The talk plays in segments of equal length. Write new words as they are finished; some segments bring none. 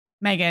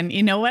Megan,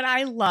 you know what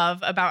I love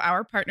about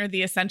our partner,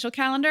 The Essential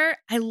Calendar?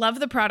 I love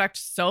the product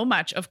so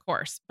much, of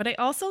course, but I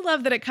also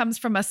love that it comes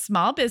from a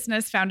small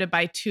business founded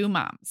by two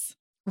moms.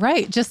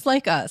 Right, just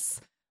like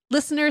us.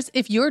 Listeners,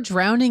 if you're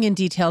drowning in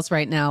details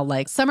right now,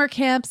 like summer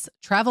camps,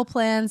 travel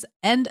plans,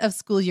 end of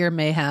school year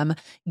mayhem,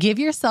 give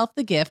yourself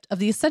the gift of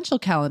The Essential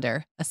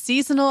Calendar, a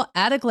seasonal,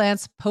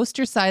 at-a-glance,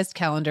 poster-sized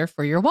calendar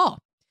for your wall.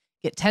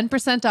 Get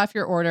 10% off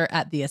your order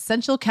at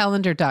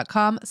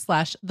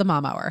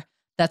theessentialcalendar.com/themomhour.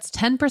 That's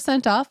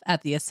 10% off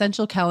at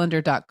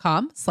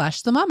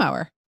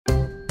theessentialcalendar.com/themomhour.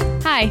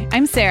 Hi,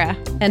 I'm Sarah.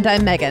 And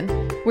I'm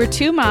Megan. We're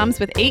two moms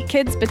with 8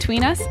 kids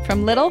between us,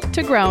 from little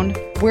to grown.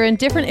 We're in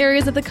different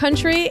areas of the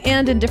country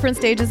and in different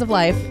stages of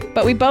life.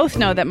 But we both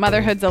know that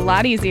motherhood's a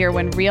lot easier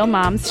when real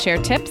moms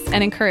share tips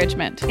and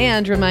encouragement.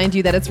 And remind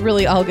you that it's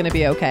really all going to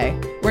be okay.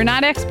 We're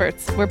not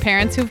experts. We're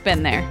parents who've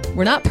been there.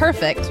 We're not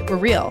perfect. We're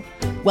real.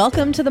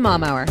 Welcome to the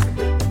Mom Hour.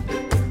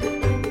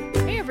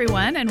 Hey,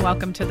 everyone, and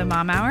welcome to the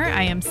Mom Hour.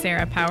 I am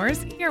Sarah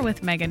Powers, here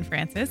with Megan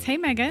Francis. Hey,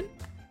 Megan.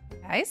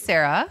 Hi,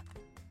 Sarah.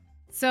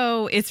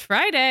 So it's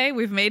Friday.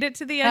 We've made it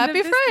to the end of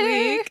this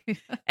week.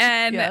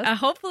 And Yes.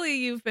 Hopefully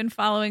you've been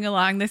following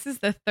along. This is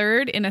the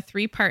third in a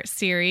 3-part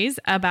series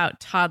about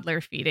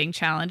toddler feeding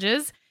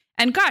challenges.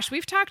 And gosh,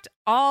 we've talked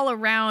all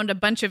around a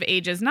bunch of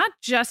ages, not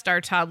just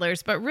our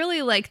toddlers, but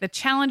really like the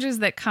challenges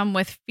that come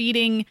with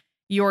feeding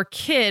your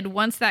kid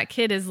once that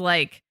kid is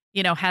like,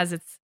 you know, has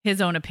his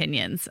own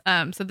opinions.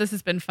 So this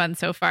has been fun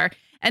so far.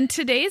 And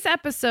today's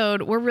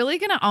episode, we're really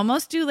going to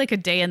almost do like a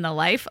day in the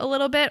life a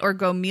little bit, or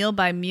go meal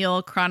by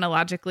meal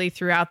chronologically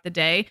throughout the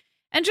day,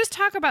 and just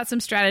talk about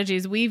some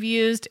strategies we've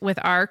used with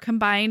our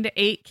combined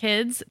 8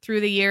 kids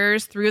through the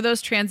years, through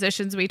those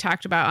transitions we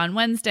talked about on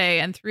Wednesday,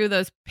 and through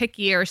those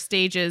pickier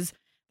stages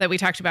that we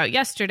talked about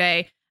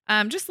yesterday.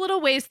 Just little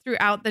ways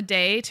throughout the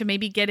day to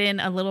maybe get in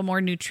a little more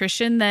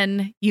nutrition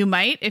than you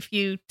might if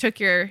you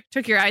took your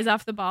eyes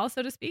off the ball,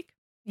 so to speak.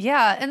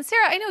 Yeah. And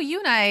Sarah, I know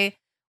you and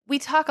we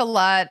talk a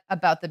lot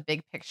about the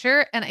big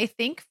picture. And I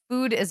think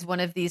food is one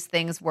of these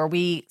things where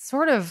we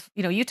sort of,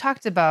 you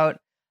talked about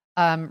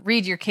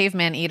Reed, your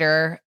caveman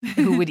eater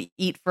who would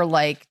eat for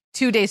like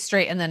 2 days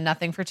straight and then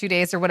nothing for 2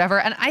 days or whatever.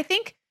 And I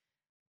think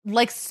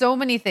like so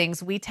many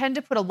things, we tend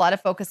to put a lot of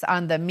focus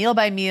on the meal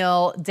by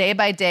meal, day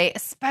by day,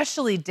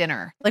 especially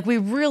dinner. Like we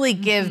really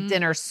give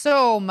dinner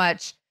so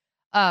much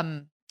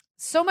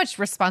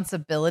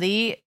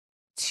responsibility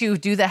to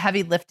do the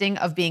heavy lifting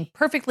of being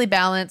perfectly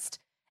balanced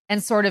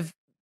and sort of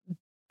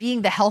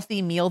being the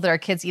healthy meal that our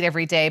kids eat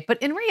every day. But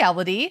in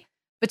reality,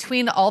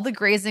 between all the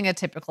grazing a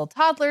typical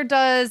toddler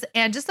does,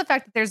 and just the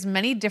fact that there's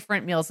many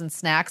different meals and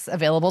snacks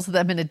available to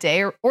them in a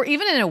day or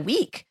even in a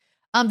week,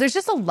 there's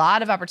just a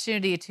lot of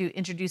opportunity to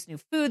introduce new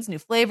foods, new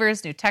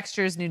flavors, new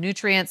textures, new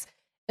nutrients.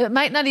 It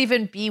might not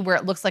even be where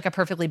it looks like a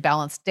perfectly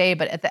balanced day,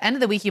 but at the end of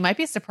the week, you might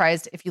be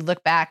surprised if you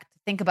look back to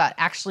think about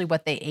actually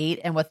what they ate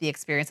and what the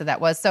experience of that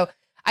was. So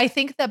I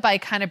think that by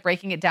kind of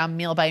breaking it down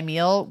meal by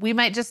meal, we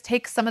might just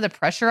take some of the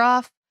pressure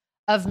off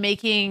of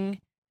making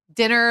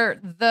dinner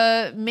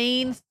the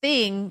main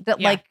thing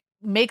that like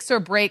makes or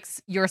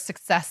breaks your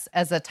success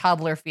as a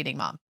toddler feeding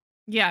mom.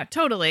 Yeah,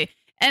 totally.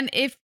 And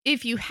if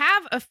you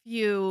have a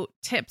few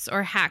tips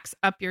or hacks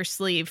up your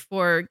sleeve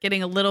for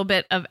getting a little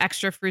bit of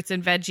extra fruits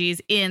and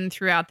veggies in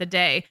throughout the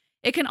day,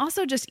 it can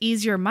also just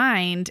ease your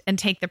mind and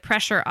take the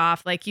pressure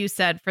off, like you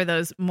said, for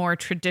those more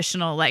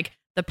traditional, like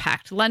the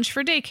packed lunch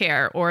for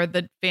daycare or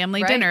the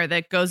family dinner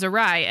that goes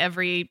awry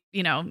every,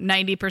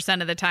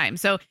 90% of the time.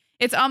 So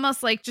it's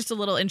almost like just a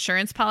little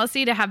insurance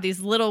policy to have these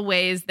little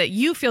ways that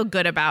you feel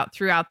good about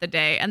throughout the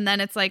day. And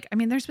then it's like, I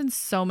mean, there's been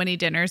so many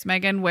dinners,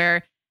 Megan,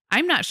 where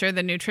I'm not sure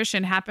the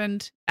nutrition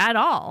happened at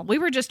all. We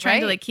were just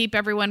trying to like keep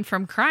everyone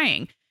from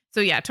crying.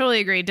 So yeah, totally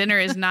agree. Dinner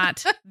is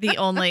not the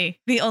only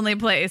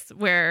place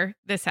where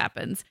this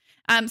happens.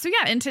 So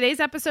yeah, in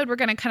today's episode, we're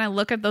going to kind of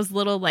look at those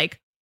little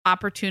like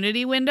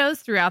opportunity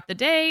windows throughout the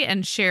day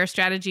and share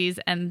strategies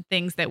and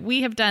things that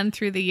we have done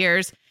through the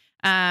years.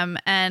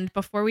 And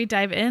before we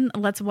dive in,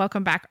 let's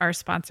welcome back our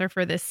sponsor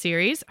for this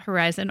series,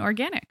 Horizon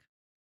Organic.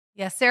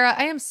 Yeah, Sarah,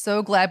 I am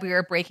so glad we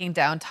are breaking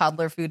down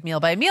toddler food meal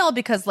by meal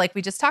because like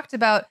we just talked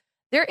about,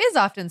 there is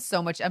often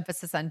so much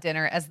emphasis on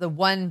dinner as the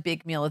one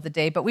big meal of the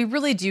day, but we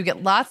really do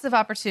get lots of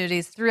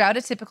opportunities throughout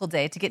a typical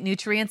day to get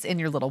nutrients in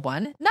your little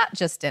one, not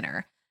just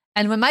dinner.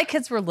 And when my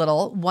kids were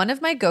little, one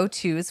of my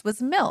go-tos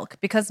was milk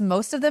because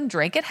most of them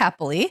drank it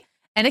happily,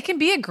 and it can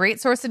be a great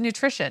source of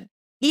nutrition.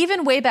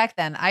 Even way back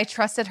then, I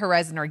trusted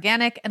Horizon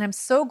Organic, and I'm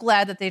so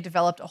glad that they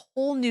developed a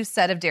whole new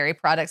set of dairy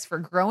products for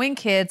growing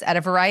kids at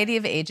a variety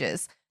of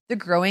ages, the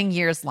Growing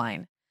Years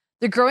line.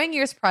 The Growing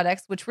Years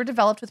products, which were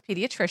developed with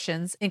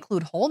pediatricians,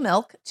 include whole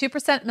milk,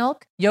 2%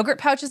 milk, yogurt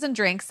pouches and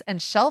drinks,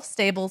 and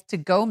shelf-stable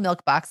to-go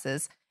milk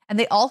boxes, and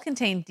they all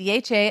contain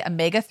DHA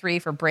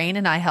omega-3 for brain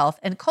and eye health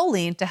and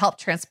choline to help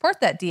transport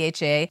that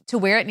DHA to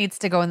where it needs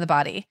to go in the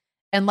body.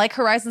 And like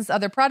Horizon's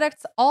other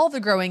products, all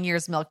the Growing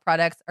Years milk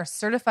products are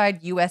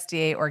certified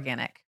USDA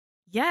organic.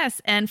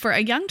 Yes, and for a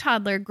young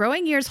toddler,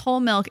 Growing Years whole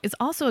milk is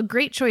also a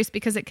great choice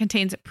because it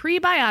contains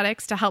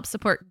prebiotics to help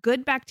support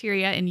good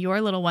bacteria in your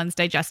little one's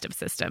digestive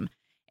system.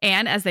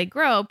 And as they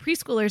grow,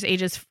 preschoolers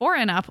ages 4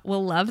 and up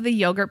will love the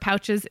yogurt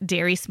pouches,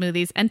 dairy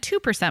smoothies, and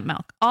 2%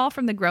 milk, all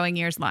from the Growing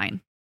Years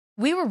line.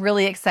 We were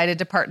really excited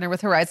to partner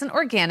with Horizon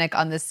Organic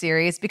on this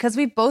series because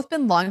we've both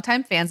been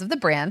longtime fans of the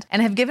brand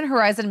and have given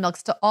Horizon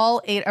milks to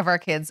all 8 of our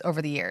kids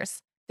over the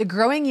years. The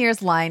Growing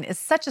Years line is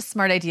such a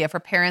smart idea for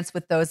parents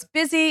with those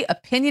busy,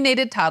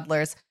 opinionated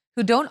toddlers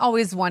who don't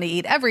always want to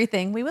eat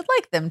everything we would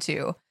like them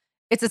to.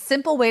 It's a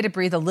simple way to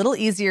breathe a little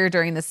easier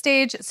during the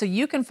stage so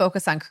you can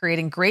focus on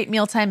creating great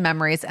mealtime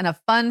memories and a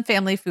fun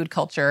family food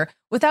culture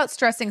without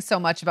stressing so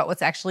much about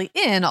what's actually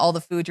in all the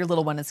food your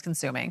little one is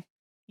consuming.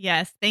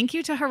 Yes, thank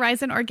you to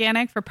Horizon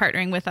Organic for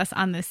partnering with us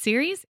on this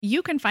series.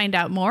 You can find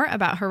out more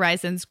about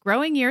Horizon's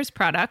Growing Years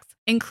products,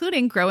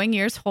 including Growing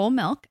Years whole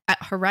milk,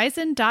 at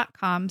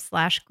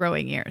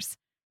horizon.com/growing years.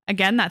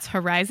 Again, that's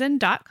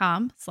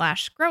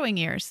horizon.com/growing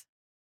years.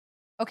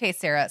 Okay,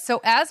 Sarah. So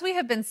as we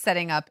have been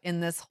setting up in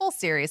this whole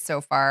series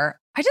so far,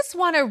 I just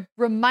want to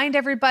remind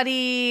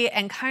everybody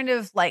and kind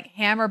of like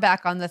hammer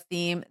back on the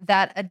theme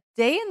that a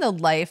day in the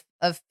life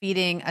of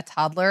feeding a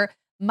toddler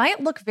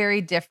might look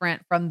very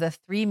different from the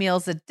 3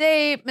 meals a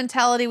day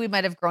mentality we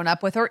might have grown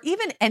up with, or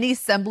even any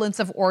semblance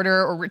of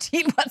order or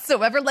routine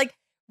whatsoever. Like,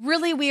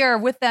 really, we are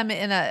with them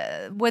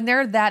when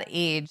they're that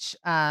age.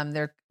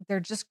 They're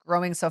just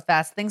growing so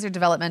fast. Things are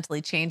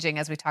developmentally changing,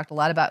 as we talked a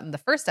lot about in the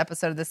first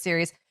episode of the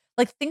series.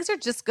 Like, things are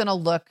just going to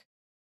look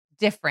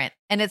different,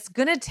 and it's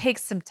going to take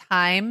some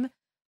time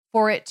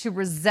for it to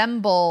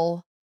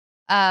resemble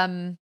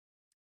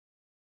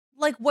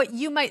like what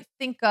you might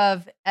think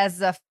of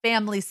as a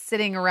family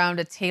sitting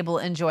around a table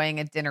enjoying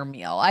a dinner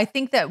meal. I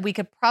think that we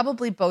could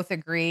probably both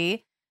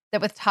agree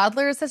that with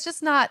toddlers, that's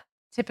just not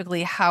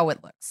typically how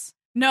it looks.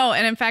 No,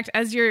 and in fact,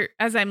 as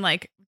I'm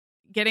like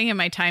getting in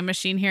my time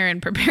machine here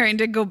and preparing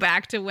to go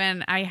back to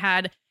when I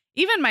had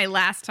even my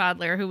last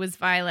toddler, who was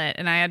Violet,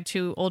 and I had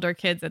 2 older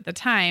kids at the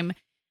time,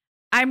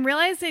 I'm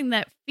realizing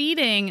that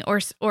feeding or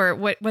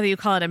whether you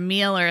call it a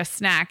meal or a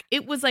snack,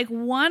 it was like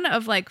one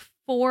of like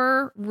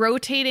 4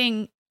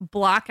 rotating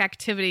block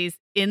activities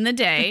in the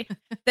day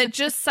that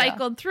just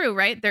cycled through,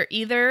 right? They're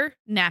either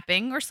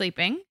napping or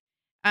sleeping.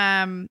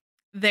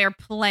 They're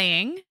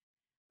playing.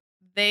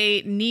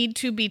 They need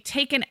to be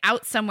taken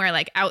out somewhere,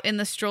 like out in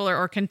the stroller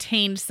or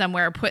contained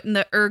somewhere, put in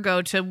the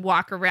ergo to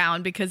walk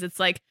around, because it's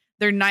like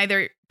they're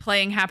neither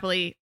playing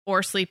happily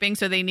or sleeping.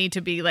 So they need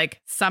to be like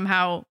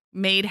somehow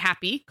made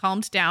happy,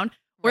 calmed down,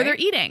 or they're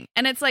eating.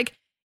 And it's like,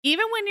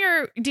 even when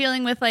you're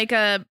dealing with like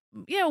a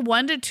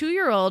 1 to 2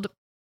 year old,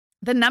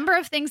 the number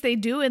of things they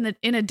do in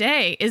a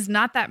day is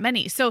not that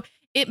many. So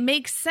it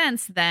makes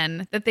sense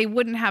then that they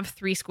wouldn't have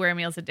 3 square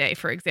meals a day,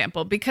 for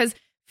example, because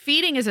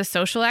feeding is a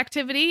social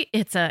activity.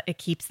 It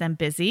keeps them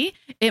busy.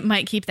 It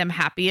might keep them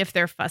happy if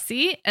they're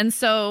fussy. And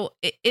so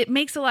it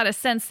makes a lot of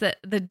sense that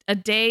a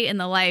day in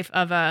the life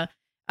of a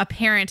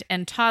parent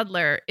and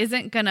toddler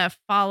isn't going to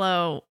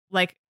follow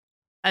like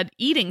an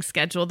eating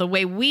schedule the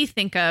way we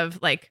think of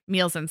like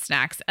meals and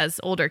snacks as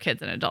older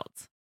kids and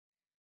adults.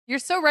 You're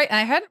so right. And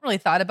I hadn't really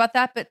thought about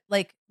that, but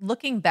like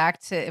looking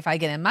back to if I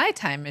get in my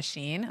time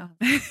machine,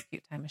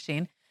 cute time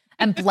machine,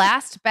 and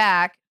blast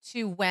back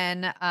to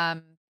when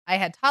I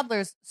had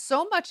toddlers,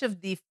 so much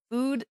of the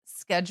food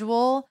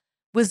schedule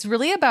was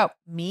really about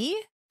me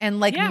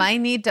and like my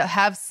need to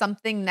have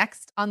something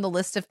next on the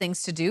list of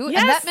things to do.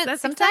 Yes, and that meant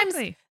sometimes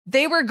exactly.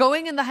 They were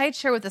going in the high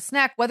chair with a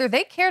snack, whether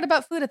they cared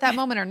about food at that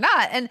moment or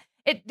not. And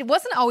it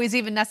wasn't always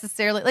even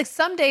necessarily like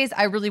some days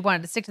I really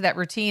wanted to stick to that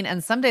routine.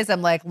 And some days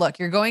I'm like, look,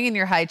 you're going in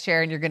your high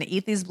chair and you're going to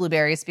eat these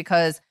blueberries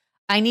because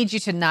I need you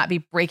to not be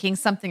breaking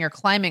something or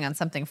climbing on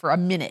something for a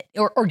minute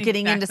or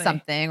getting into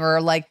something or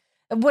like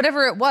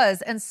whatever it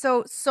was. And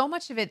so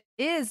much of it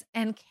is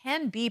and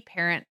can be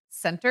parent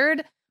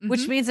centered,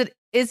 which means it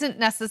isn't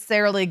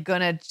necessarily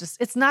going to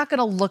it's not going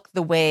to look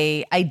the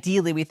way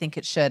ideally we think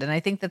it should. And I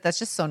think that that's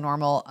just so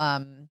normal. I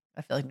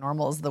feel like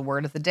normal is the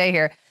word of the day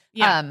here.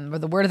 Or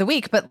the word of the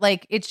week, but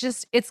like, it's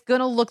going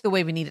to look the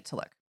way we need it to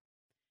look.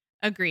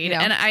 Agreed. You know?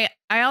 And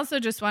I also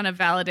just want to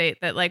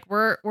validate that like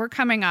we're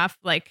coming off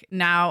like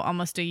now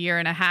almost a year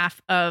and a half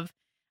of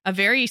a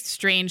very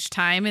strange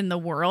time in the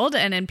world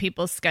and in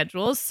people's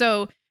schedules.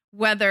 So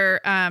whether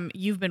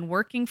you've been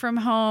working from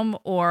home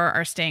or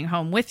are staying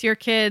home with your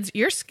kids,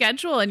 your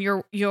schedule and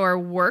your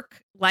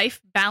work life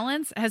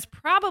balance has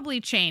probably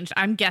changed,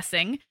 I'm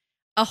guessing,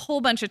 a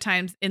whole bunch of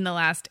times in the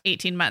last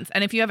 18 months.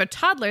 And if you have a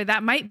toddler,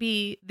 that might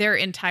be their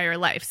entire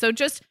life. So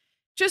just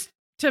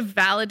to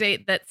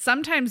validate that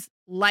sometimes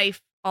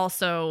life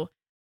also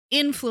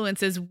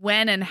influences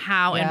when and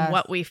how and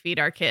what we feed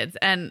our kids.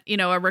 And,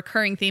 a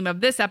recurring theme of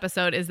this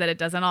episode is that it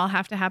doesn't all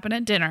have to happen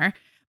at dinner.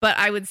 But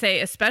I would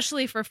say,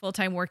 especially for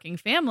full-time working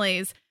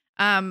families,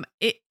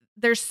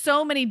 there's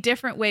so many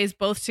different ways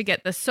both to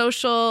get the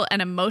social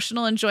and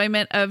emotional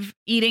enjoyment of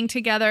eating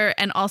together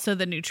and also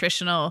the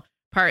nutritional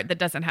part that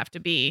doesn't have to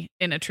be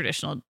in a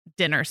traditional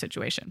dinner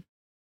situation.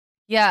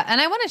 Yeah,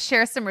 and I want to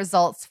share some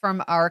results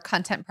from our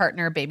content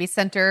partner, Baby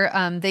Center.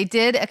 They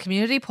did a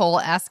community poll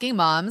asking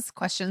moms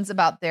questions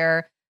about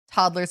their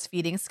toddlers'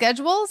 feeding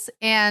schedules.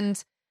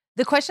 And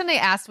the question they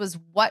asked was,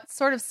 what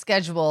sort of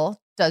schedule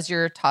does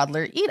your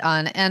toddler eat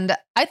on? And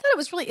I thought it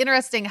was really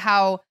interesting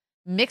how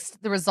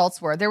mixed the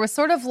results were. There was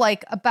sort of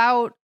like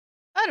about,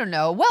 I don't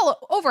know, well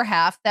over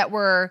half that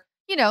were,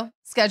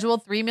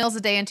 scheduled 3 meals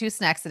a day and 2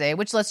 snacks a day,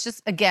 which let's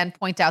just again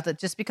point out that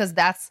just because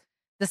that's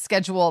the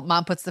schedule,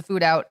 mom puts the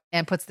food out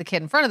and puts the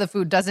kid in front of the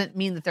food doesn't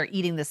mean that they're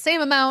eating the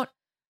same amount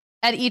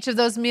at each of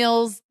those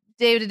meals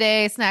day to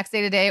day, snacks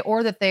day to day,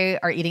 or that they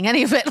are eating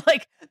any of it.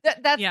 Like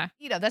that's,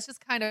 that's just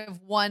kind of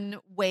one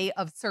way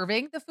of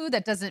serving the food.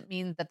 That doesn't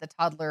mean that the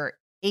toddler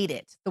ate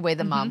it the way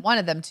the mom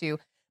wanted them to.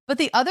 But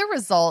the other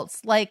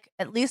results, like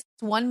at least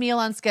 1 meal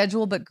on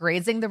schedule, but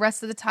grazing the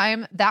rest of the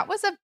time, that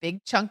was a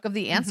big chunk of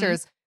the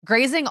answers.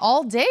 Grazing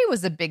all day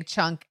was a big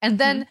chunk. And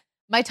then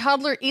my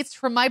toddler eats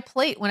from my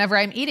plate whenever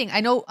I'm eating.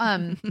 I know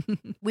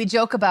we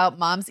joke about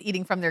moms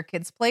eating from their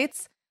kids'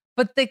 plates,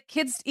 but the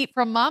kids eat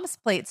from mom's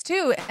plates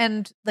too.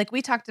 And like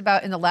we talked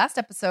about in the last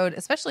episode,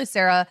 especially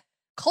Sarah,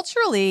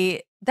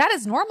 culturally, that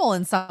is normal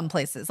in some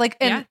places. Like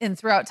and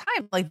throughout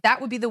time, like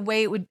that would be the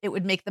way it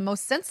would make the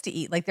most sense to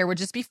eat. Like there would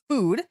just be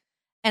food.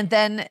 And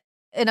then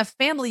in a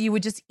family, you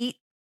would just eat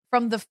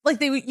from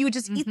you would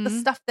just eat the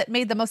stuff that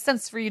made the most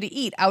sense for you to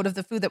eat out of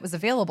the food that was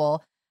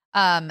available.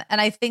 And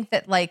I think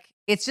that like,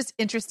 it's just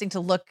interesting to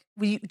look,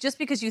 just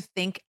because you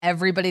think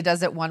everybody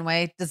does it one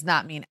way does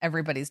not mean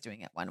everybody's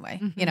doing it one way,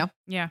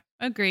 Yeah.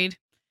 Agreed.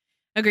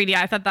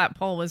 Yeah. I thought that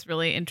poll was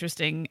really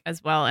interesting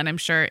as well. And I'm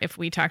sure if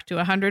we talked to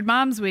 100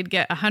 moms, we'd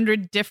get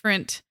 100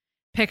 different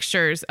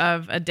pictures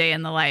of a day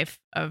in the life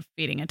of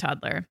feeding a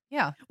toddler.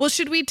 Yeah. Well,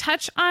 should we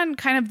touch on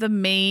kind of the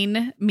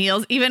main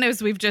meals? Even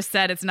as we've just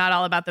said, it's not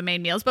all about the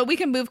main meals, but we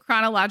can move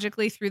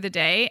chronologically through the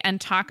day and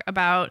talk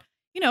about,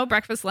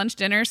 breakfast, lunch,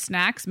 dinner,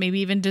 snacks, maybe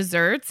even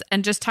desserts,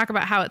 and just talk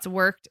about how it's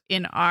worked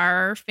in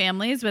our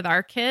families with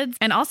our kids.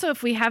 And also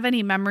if we have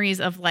any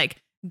memories of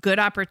like good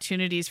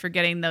opportunities for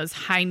getting those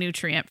high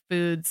nutrient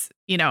foods,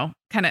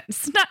 kind of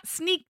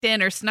sneaked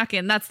in or snuck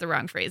in. That's the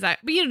wrong phrase. But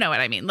you know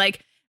what I mean?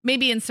 Like,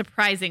 maybe in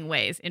surprising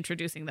ways,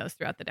 introducing those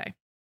throughout the day.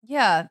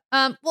 Yeah.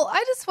 Well,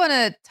 I just want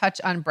to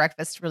touch on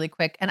breakfast really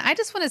quick. And I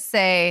just want to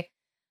say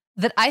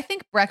that I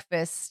think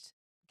breakfast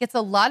gets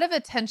a lot of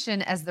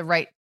attention as the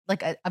right,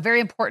 like a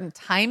very important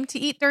time to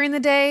eat during the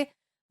day,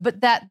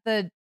 but that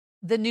the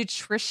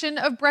nutrition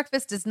of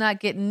breakfast does not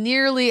get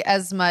nearly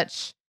as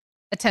much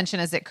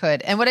attention as it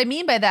could. And what I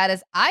mean by that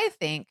is I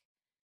think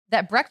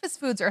that breakfast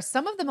foods are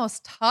some of the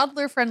most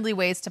toddler friendly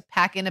ways to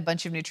pack in a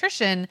bunch of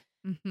nutrition.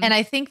 And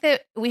I think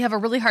that we have a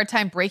really hard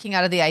time breaking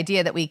out of the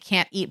idea that we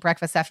can't eat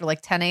breakfast after like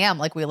 10 a.m.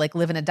 like we like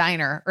live in a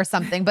diner or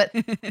something. But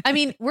I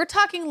mean, we're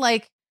talking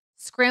like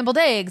scrambled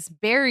eggs,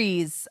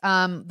 berries,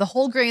 the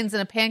whole grains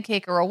in a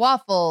pancake or a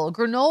waffle,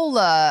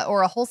 granola,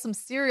 or a wholesome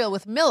cereal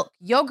with milk,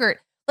 yogurt.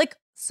 Like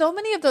so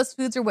many of those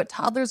foods are what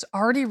toddlers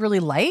already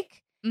really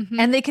like.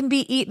 And they can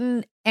be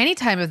eaten any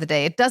time of the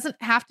day. It doesn't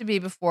have to be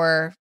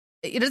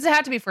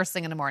first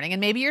thing in the morning.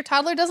 And maybe your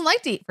toddler doesn't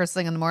like to eat first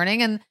thing in the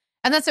morning. And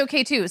that's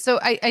okay too. So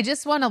I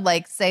just want to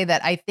like say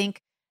that I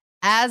think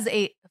as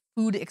a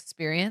food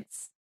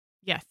experience,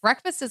 yes,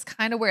 breakfast is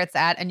kind of where it's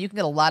at, and you can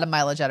get a lot of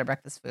mileage out of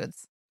breakfast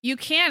foods. You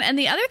can. And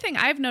the other thing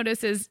I've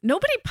noticed is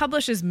nobody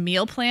publishes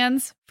meal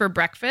plans for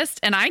breakfast.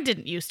 And I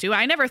didn't used to.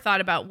 I never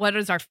thought about what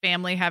is our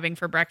family having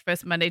for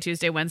breakfast Monday,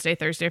 Tuesday, Wednesday,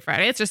 Thursday,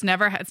 Friday. It's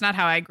not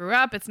how I grew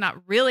up. It's not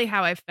really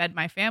how I fed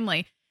my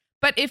family.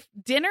 But if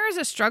dinner is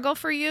a struggle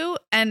for you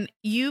and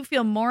you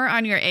feel more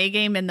on your A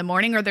game in the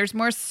morning, or there's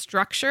more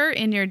structure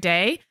in your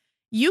day,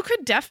 you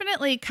could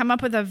definitely come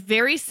up with a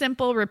very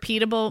simple,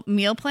 repeatable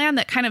meal plan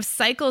that kind of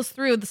cycles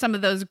through some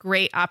of those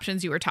great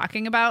options you were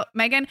talking about,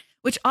 Megan,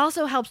 which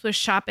also helps with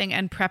shopping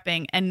and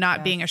prepping and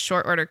not being a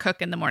short order cook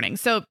in the morning.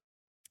 So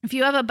if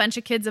you have a bunch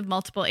of kids of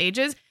multiple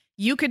ages,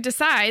 you could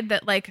decide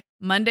that like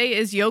Monday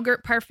is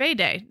yogurt parfait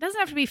day. It doesn't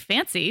have to be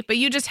fancy, but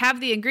you just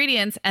have the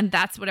ingredients and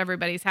that's what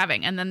everybody's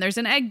having. And then there's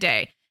an egg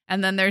day.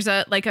 And then there's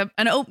an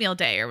oatmeal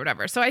day or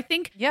whatever. So I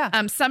think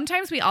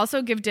sometimes we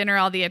also give dinner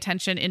all the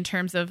attention in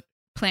terms of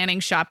planning,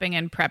 shopping,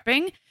 and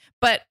prepping.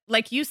 But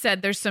like you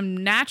said, there's some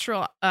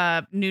natural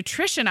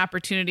nutrition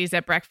opportunities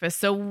at breakfast.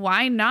 So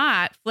why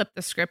not flip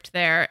the script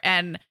there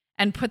and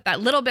put that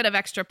little bit of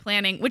extra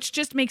planning, which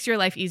just makes your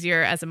life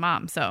easier as a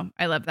mom. So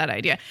I love that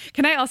idea.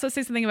 Can I also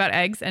say something about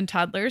eggs and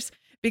toddlers?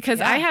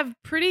 Because I have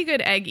pretty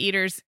good egg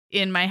eaters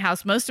in my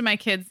house. Most of my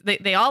kids,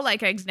 they all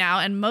like eggs now,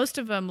 and most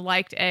of them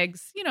liked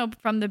eggs,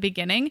 from the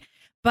beginning.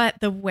 But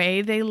the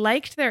way they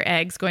liked their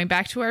eggs, going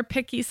back to our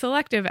picky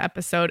selective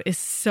episode, is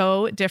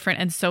so different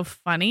and so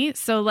funny.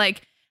 So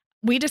like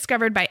we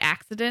discovered by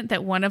accident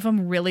that one of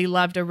them really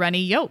loved a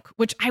runny yolk,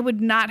 which I would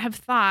not have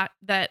thought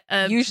that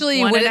usually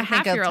you wouldn't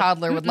think a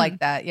toddler would like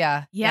that.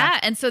 Yeah.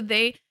 And so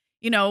they,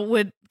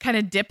 would kind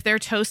of dip their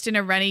toast in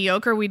a runny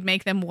yolk, or we'd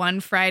make them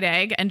one fried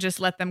egg and just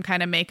let them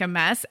kind of make a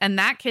mess. And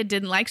that kid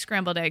didn't like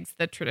scrambled eggs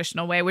the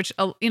traditional way, which,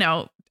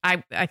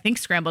 I think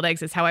scrambled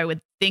eggs is how I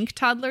would think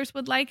toddlers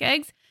would like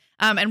eggs.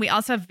 And we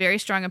also have very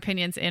strong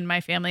opinions in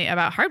my family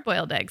about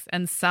hard-boiled eggs.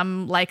 And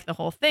some like the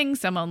whole thing,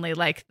 some only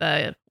like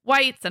the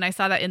whites. And I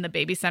saw that in the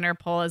baby center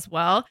poll as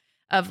well,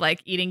 of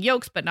like eating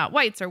yolks but not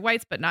whites, or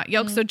whites but not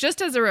yolks. So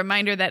just as a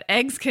reminder that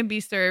eggs can be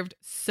served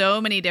so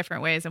many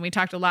different ways. And we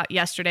talked a lot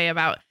yesterday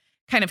about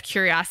kind of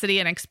curiosity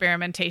and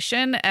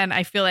experimentation. And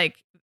I feel like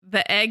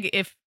the egg,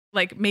 if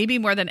like maybe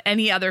more than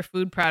any other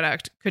food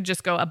product, could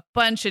just go a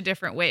bunch of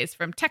different ways,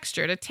 from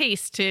texture to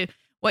taste to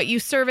what you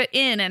serve it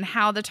in and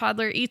how the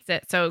toddler eats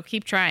it. So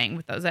keep trying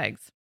with those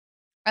eggs.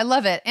 I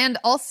love it. And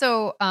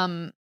also,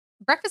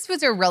 breakfast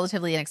foods are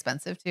relatively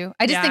inexpensive too.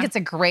 I just think it's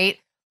a great,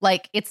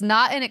 like, it's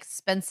not an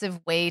expensive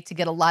way to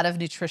get a lot of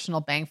nutritional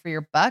bang for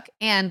your buck.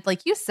 And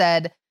like you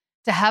said,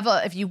 to have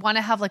if you want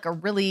to have like a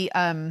really,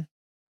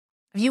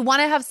 if you want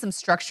to have some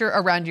structure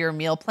around your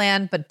meal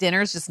plan, but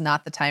dinner's just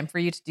not the time for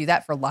you to do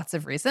that for lots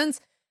of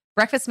reasons,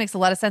 breakfast makes a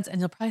lot of sense, and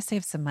you'll probably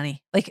save some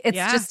money. Like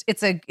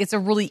it's a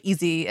really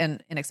easy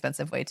and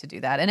inexpensive way to do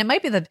that. And it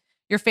might be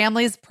your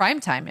family's prime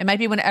time. It might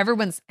be when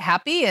everyone's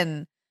happy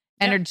and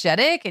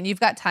energetic and you've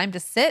got time to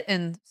sit.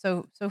 And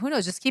so who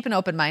knows, just keep an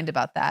open mind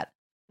about that.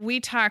 We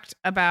talked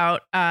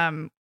about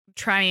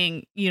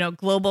trying,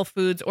 global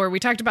foods, or we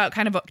talked about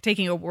kind of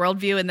taking a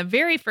worldview in the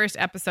very first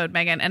episode,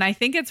 Megan. And I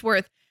think it's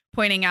worth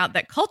pointing out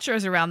that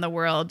cultures around the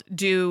world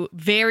do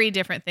very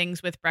different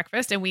things with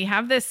breakfast. And we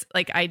have this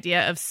like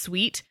idea of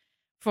sweet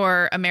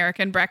for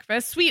American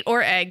breakfast, sweet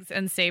or eggs,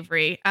 and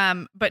savory.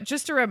 But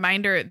just a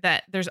reminder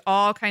that there's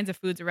all kinds of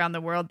foods around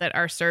the world that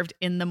are served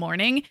in the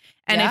morning.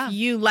 And if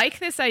you like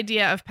this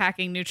idea of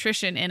packing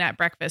nutrition in at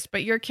breakfast,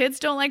 but your kids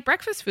don't like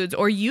breakfast foods,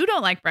 or you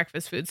don't like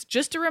breakfast foods,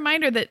 just a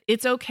reminder that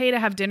it's okay to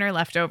have dinner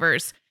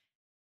leftovers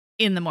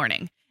in the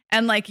morning.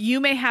 And like, you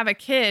may have a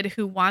kid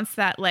who wants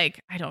that, like,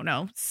 I don't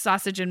know,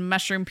 sausage and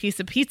mushroom piece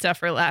of pizza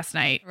from last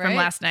night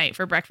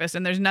for breakfast.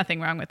 And there's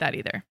nothing wrong with that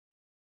either.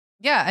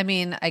 Yeah. I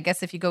mean, I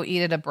guess if you go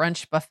eat at a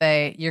brunch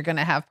buffet, you're going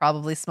to have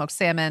probably smoked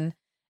salmon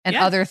and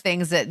other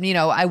things that,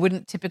 I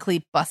wouldn't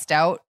typically bust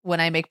out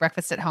when I make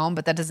breakfast at home,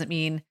 but that doesn't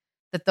mean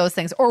that those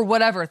things, or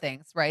whatever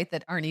things, right,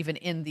 that aren't even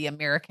in the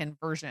American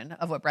version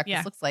of what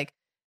breakfast looks like,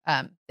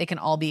 they can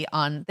all be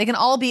on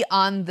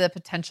the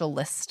potential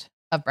list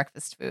of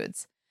breakfast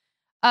foods.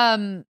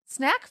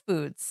 Snack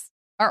foods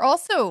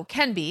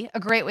can be a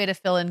great way to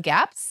fill in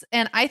gaps.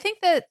 And I think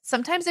that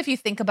sometimes if you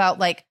think about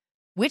like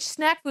which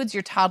snack foods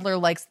your toddler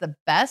likes the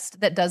best,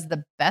 that does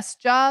the best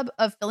job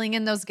of filling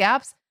in those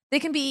gaps, they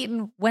can be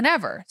eaten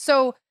whenever.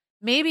 So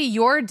maybe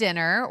your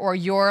dinner or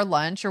your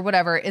lunch or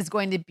whatever is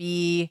going to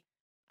be,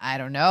 I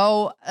don't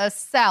know, a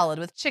salad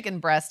with chicken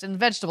breast and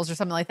vegetables or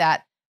something like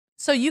that.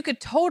 So you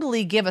could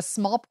totally give a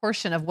small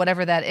portion of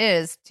whatever that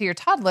is to your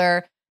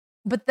toddler,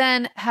 but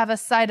then have a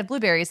side of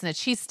blueberries and a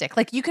cheese stick.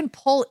 Like, you can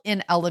pull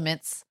in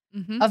elements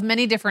of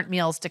many different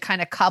meals to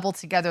kind of cobble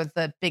together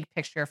the big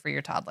picture for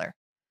your toddler.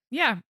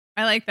 Yeah,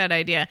 I like that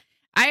idea.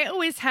 I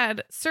always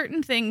had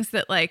certain things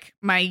that like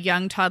my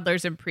young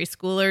toddlers and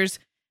preschoolers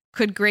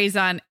could graze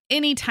on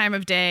any time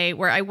of day,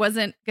 where I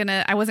wasn't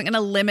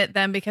gonna limit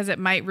them because it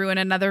might ruin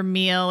another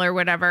meal or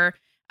whatever.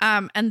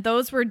 And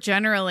those were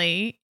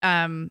generally,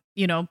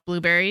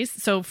 blueberries.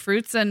 So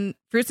fruits and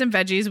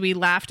veggies. We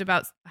laughed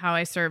about how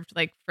I served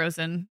like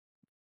frozen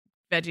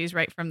veggies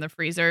right from the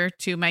freezer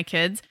to my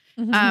kids.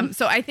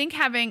 So I think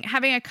having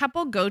a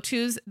couple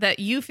go-tos that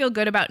you feel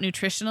good about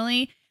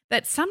nutritionally,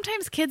 that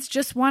sometimes kids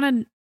just want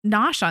to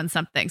nosh on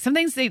something. Some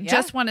things they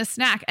just want to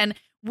snack. And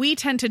we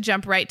tend to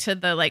jump right to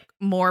the like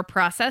more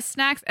processed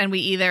snacks, and we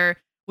either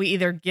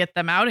get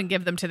them out and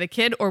give them to the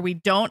kid, or we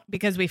don't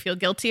because we feel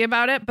guilty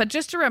about it. But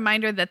just a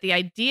reminder that the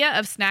idea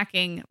of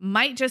snacking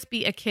might just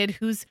be a kid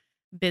who's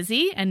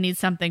busy and needs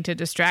something to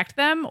distract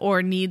them,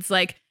 or needs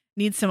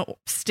some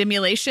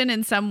stimulation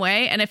in some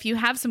way. And if you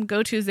have some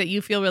go-tos that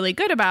you feel really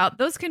good about,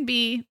 those can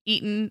be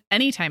eaten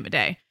any time of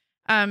day.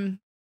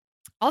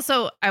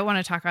 Also, I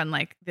want to talk on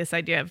like this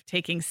idea of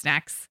taking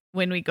snacks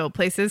when we go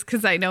places,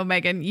 because I know,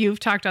 Megan, you've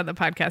talked on the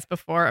podcast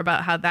before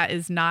about how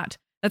that's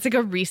like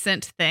a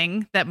recent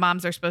thing that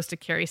moms are supposed to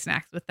carry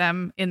snacks with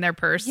them in their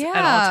purse at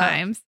all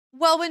times.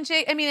 Well, when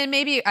and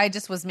maybe I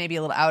just was maybe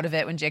a little out of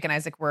it when Jake and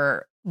Isaac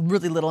were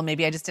really little.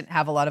 Maybe I just didn't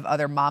have a lot of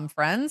other mom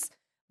friends.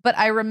 But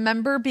I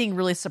remember being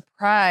really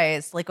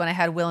surprised, like when I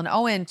had Will and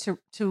Owen,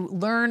 to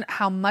learn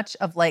how much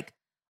of like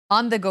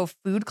on-the-go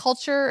food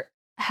culture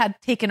had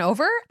taken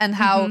over, and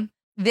how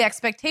the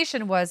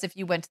expectation was if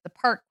you went to the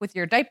park with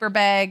your diaper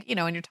bag,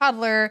 and your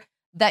toddler,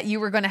 that you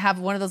were going to have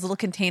one of those little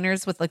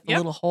containers with like the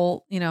little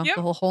hole, the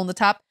little hole in the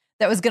top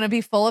that was going to be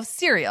full of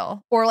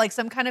cereal, or like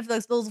some kind of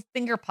those little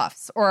finger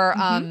puffs, or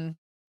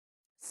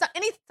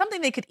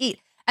something they could eat.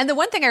 And the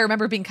one thing I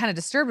remember being kind of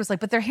disturbed was like,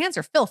 but their hands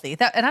are filthy.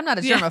 And I'm not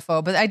a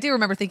germaphobe, but I do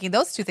remember thinking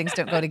those two things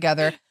don't go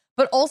together.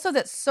 But also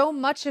that so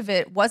much of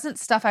it wasn't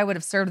stuff I would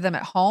have served them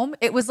at home.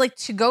 It was like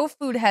to-go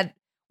food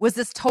was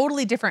this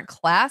totally different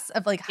class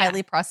of like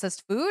highly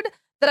processed food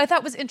that I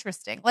thought was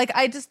interesting. Like,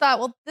 I just thought,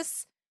 well,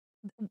 this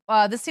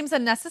seems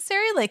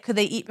unnecessary. Like, could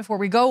they eat before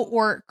we go,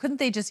 or couldn't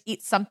they just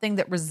eat something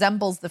that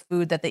resembles the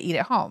food that they eat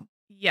at home?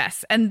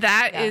 Yes. And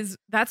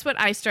that's what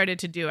I started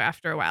to do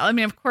after a while. I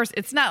mean, of course,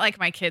 it's not like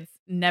my kids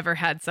never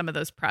had some of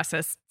those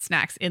processed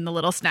snacks in the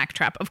little snack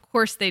trap. Of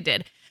course they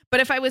did. But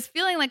if I was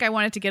feeling like I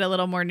wanted to get a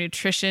little more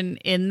nutrition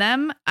in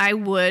them, I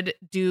would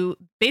do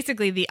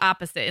basically the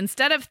opposite.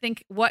 Instead of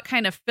think, what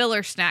kind of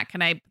filler snack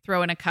can I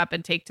throw in a cup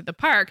and take to the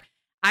park?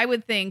 I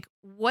would think,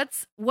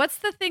 what's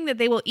the thing that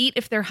they will eat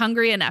if they're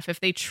hungry enough? If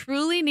they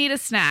truly need a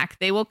snack,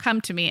 they will come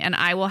to me and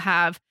I will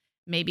have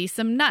maybe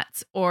some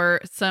nuts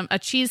or a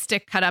cheese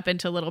stick cut up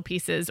into little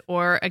pieces,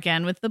 or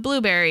again with the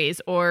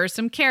blueberries or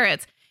some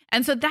carrots.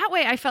 And so that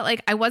way I felt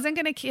like I wasn't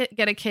going to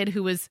get a kid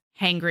who was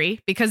hangry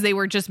because they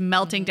were just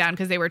melting down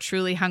because they were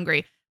truly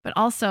hungry. But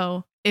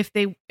also if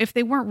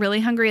they weren't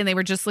really hungry and they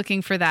were just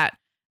looking for that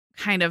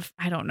kind of,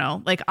 I don't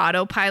know, like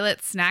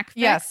autopilot snack fix,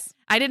 yes,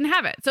 I didn't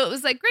have it. So it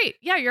was like, great.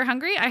 Yeah, you're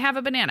hungry. I have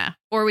a banana,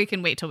 or we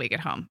can wait till we get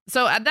home.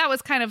 So that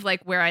was kind of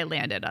like where I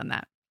landed on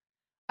that.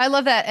 I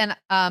love that. And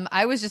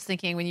I was just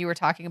thinking when you were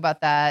talking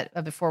about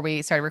that before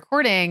we started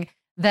recording,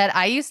 that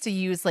I used to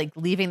use like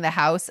leaving the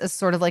house as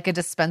sort of like a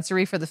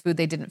dispensary for the food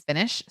they didn't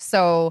finish.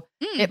 So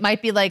it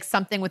might be like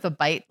something with a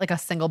bite, like a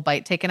single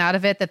bite taken out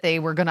of it that they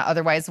were going to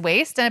otherwise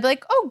waste. And I'd be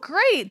like, oh,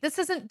 great. This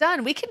isn't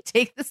done. We can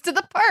take this to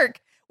the park.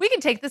 We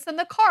can take this in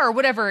the car,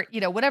 whatever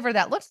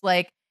that looks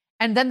like.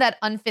 And then that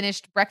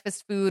unfinished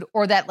breakfast food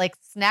or that like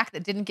snack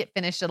that didn't get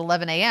finished at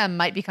 11 a.m.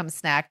 might become a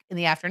snack in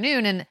the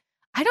afternoon. And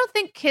I don't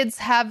think kids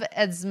have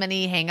as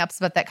many hangups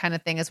about that kind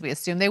of thing as we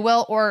assume they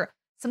will, or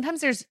sometimes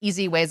there's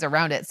easy ways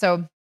around it.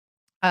 So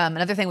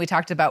another thing we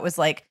talked about was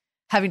like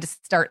having to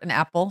start an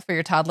apple for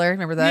your toddler.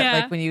 Remember that? Yeah.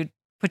 Like when you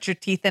put your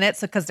teeth in it,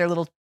 so because their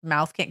little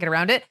mouth can't get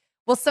around it.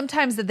 Well,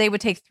 sometimes they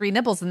would take 3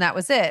 nibbles and that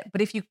was it.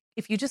 But if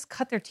you just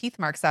cut their teeth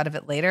marks out of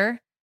it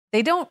later,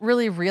 they don't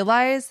really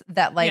realize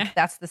that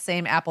that's the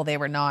same apple they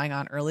were gnawing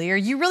on earlier.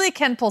 You really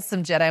can pull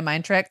some Jedi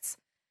mind tricks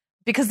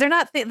because they're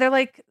not, they're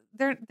like,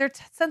 their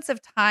sense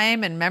of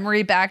time and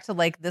memory back to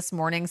like this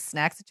morning's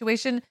snack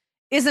situation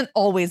isn't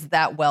always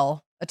that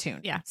well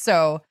attuned. Yeah.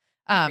 So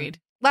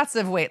lots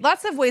of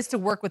ways to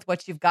work with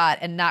what you've got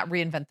and not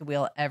reinvent the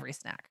wheel every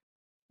snack.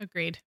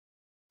 Agreed.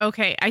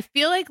 Okay. I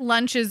feel like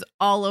lunch is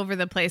all over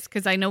the place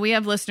because I know we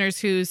have listeners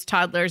whose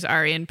toddlers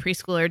are in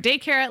preschool or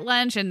daycare at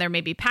lunch and they're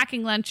maybe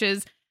packing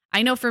lunches.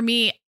 I know for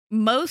me,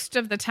 most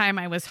of the time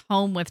I was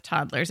home with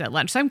toddlers at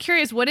lunch. So I'm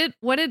curious,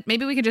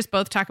 maybe we could just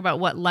both talk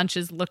about what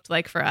lunches looked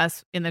like for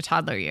us in the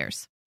toddler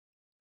years.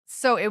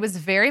 So it was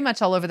very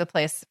much all over the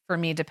place for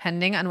me,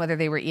 depending on whether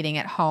they were eating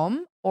at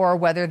home or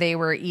whether they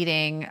were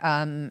eating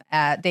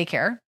at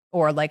daycare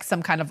or like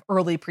some kind of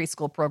early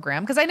preschool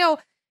program. Because I know,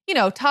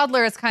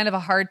 toddler is kind of a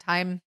hard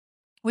time.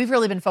 We've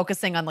really been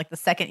focusing on like the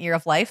second year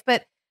of life,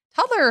 but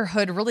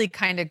toddlerhood really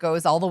kind of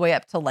goes all the way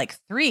up to like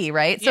 3,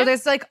 right? So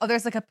there's like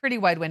a pretty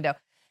wide window.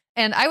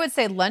 And I would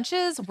say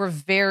lunches were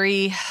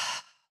very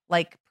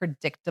like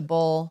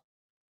predictable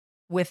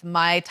with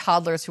my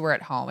toddlers who were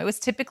at home. It was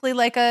typically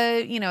like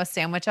a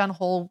sandwich on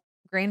whole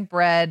grain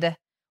bread,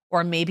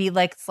 or maybe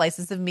like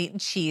slices of meat and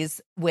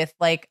cheese with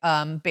like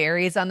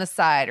berries on the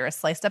side, or a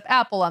sliced up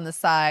apple on the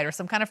side, or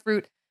some kind of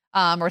fruit,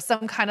 or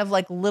some kind of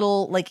like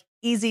little like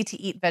easy to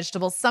eat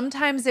vegetables.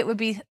 Sometimes it would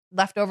be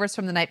leftovers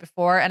from the night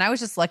before. And I was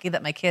just lucky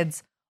that my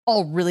kids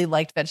all really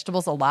liked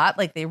vegetables a lot.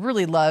 Like they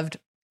really loved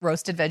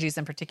roasted veggies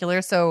in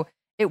particular. So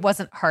it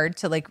wasn't hard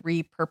to like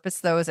repurpose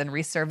those and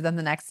reserve them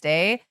the next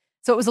day.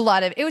 So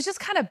it was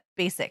just kind of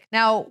basic.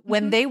 Now,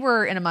 when they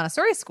were in a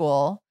Montessori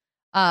school,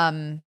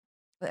 in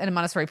a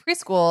Montessori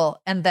preschool,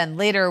 and then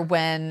later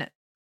when,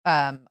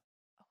 I'm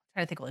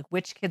trying to think of like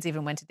which kids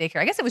even went to daycare.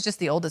 I guess it was just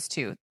the oldest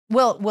 2.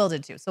 Will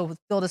did too. So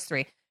the oldest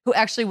 3 who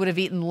actually would have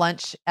eaten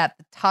lunch at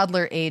the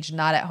toddler age,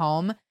 not at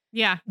home.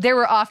 Yeah. There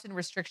were often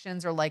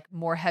restrictions or like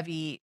more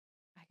heavy,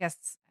 I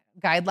guess,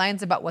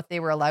 guidelines about what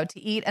they were allowed to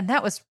eat. And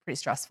that was pretty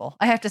stressful,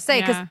 I have to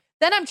say, because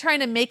then I'm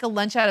trying to make a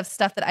lunch out of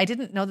stuff that I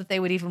didn't know that they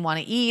would even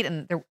want to eat.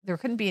 And there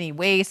couldn't be any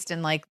waste.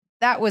 And like,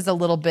 that was a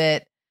little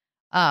bit,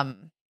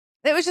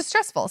 it was just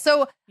stressful.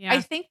 So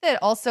I think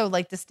that also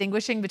like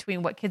distinguishing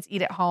between what kids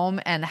eat at home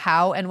and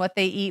how and what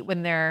they eat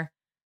when they're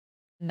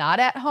not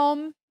at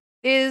home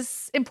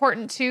is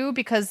important too,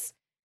 because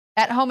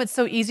at home, it's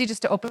so easy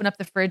just to open up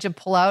the fridge and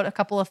pull out a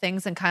couple of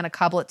things and kind of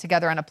cobble it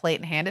together on a plate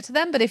and hand it to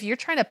them. But if you're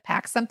trying to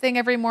pack something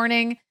every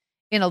morning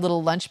in a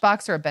little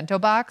lunchbox or a bento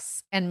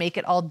box and make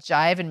it all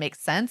jive and make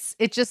sense,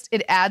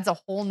 it adds a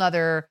whole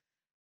nother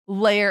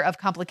layer of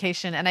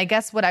complication. And I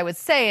guess what I would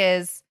say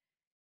is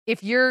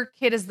if your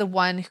kid is the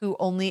one who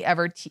only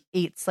ever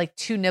eats like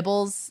 2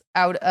 nibbles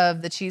out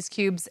of the cheese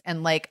cubes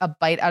and like a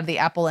bite out of the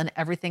apple and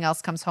everything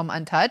else comes home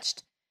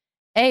untouched,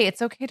 A,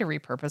 it's okay to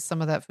repurpose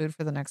some of that food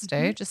for the next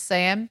day, just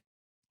saying.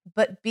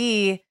 But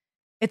B,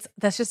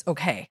 that's just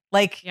okay.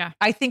 Like,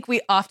 I think we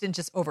often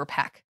just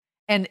overpack.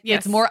 And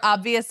it's more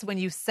obvious when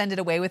you send it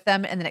away with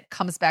them and then it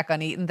comes back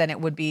uneaten than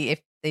it would be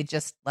if they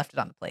just left it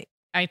on the plate.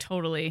 I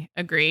totally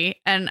agree.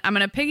 And I'm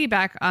going to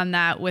piggyback on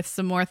that with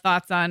some more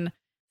thoughts on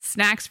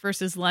snacks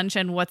versus lunch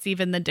and what's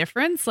even the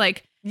difference.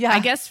 Like, Yeah. I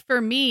guess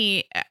for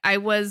me, I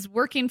was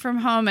working from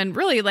home and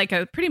really like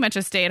pretty much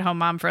a stay-at-home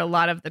mom for a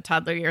lot of the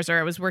toddler years, or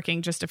I was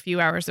working just a few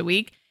hours a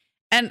week.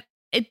 And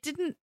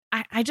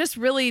I just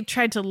really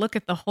tried to look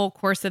at the whole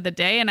course of the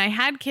day. And I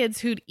had kids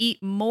who'd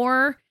eat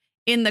more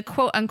in the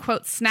quote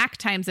unquote snack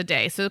times a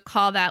day. So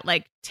call that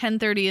like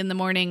 10:30 in the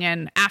morning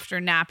and after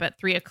nap at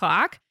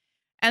 3:00.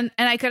 And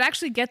I could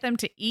actually get them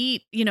to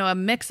eat, a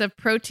mix of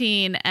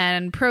protein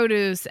and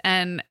produce.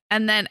 And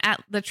then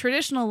at the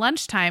traditional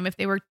lunchtime, if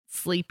they were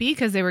sleepy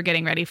because they were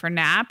getting ready for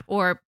nap,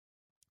 or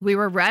we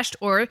were rushed,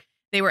 or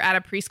they were at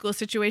a preschool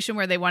situation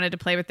where they wanted to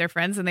play with their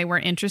friends and they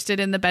weren't interested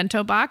in the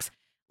bento box.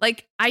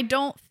 Like, I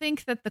don't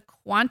think that the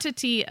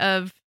quantity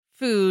of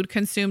food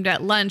consumed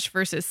at lunch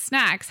versus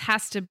snacks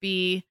has to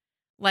be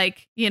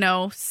like,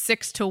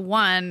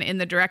 6-1 in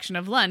the direction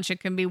of lunch. It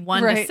can be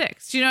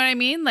 1-6. Do you know what I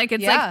mean? Like,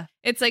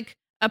 it's like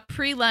a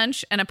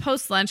pre-lunch and a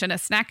post-lunch and a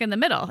snack in the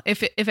middle,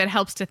 if it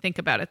helps to think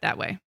about it that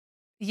way.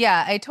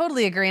 Yeah, I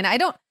totally agree. And I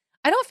don't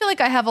feel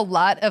like I have a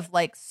lot of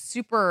like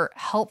super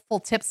helpful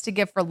tips to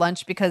give for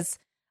lunch, because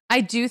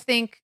I do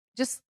think,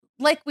 just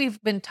like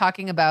we've been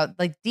talking about,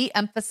 like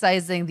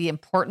de-emphasizing the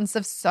importance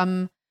of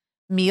some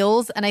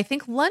meals. And I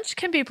think lunch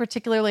can be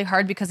particularly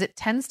hard because it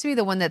tends to be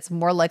the one that's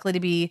more likely to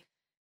be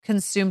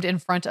consumed in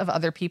front of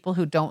other people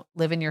who don't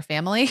live in your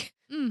family,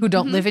 who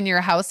don't live in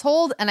your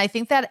household. And I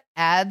think that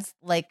adds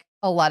like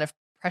a lot of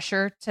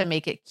pressure to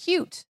make it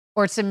cute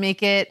or to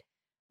make it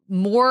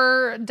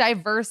more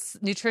diverse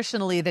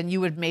nutritionally than you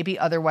would maybe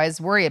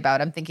otherwise worry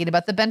about. I'm thinking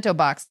about the bento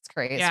box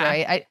craze,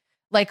 right? I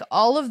like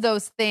all of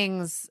those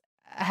things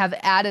have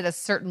added a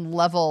certain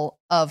level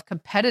of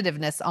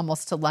competitiveness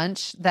almost to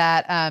lunch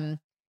that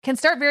can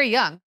start very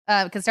young,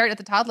 can start at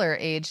the toddler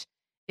age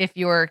if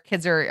your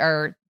kids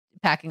are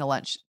packing a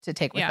lunch to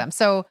take with them.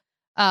 So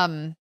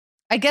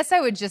I guess I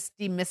would just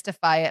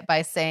demystify it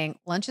by saying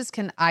lunches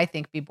can, I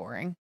think, be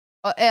boring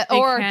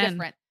or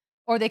different,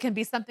 or they can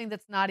be something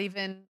that's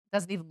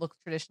doesn't even look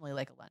traditionally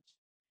like a lunch.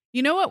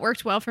 You know what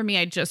worked well for me?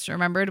 I just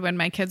remembered when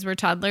my kids were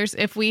toddlers,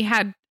 if we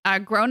had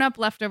grown-up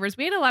leftovers,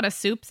 we had a lot of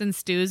soups and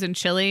stews and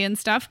chili and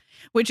stuff,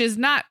 which is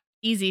not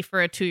easy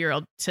for a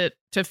 2-year-old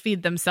to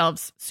feed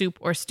themselves soup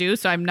or stew.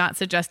 So I'm not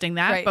suggesting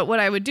that. Right. But what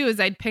I would do is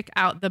I'd pick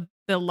out the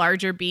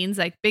larger beans,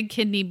 like big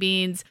kidney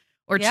beans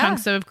or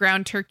chunks of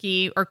ground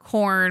turkey or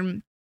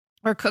corn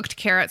or cooked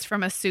carrots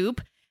from a soup.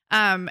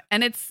 And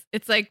it's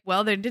like,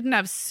 well, they didn't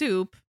have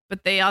soup,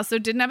 but they also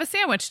didn't have a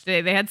sandwich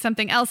today. They had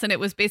something else. And it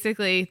was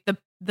basically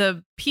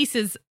the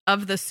pieces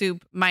of the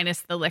soup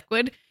minus the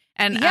liquid.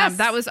 And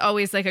that was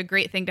always like a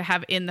great thing to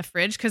have in the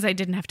fridge because I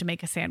didn't have to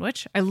make a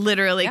sandwich. I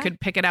literally could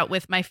pick it out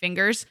with my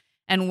fingers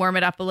and warm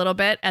it up a little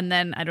bit. And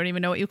then I don't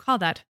even know what you call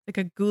that, like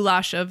a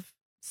goulash of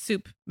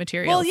soup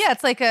materials. Well, yeah,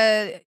 it's like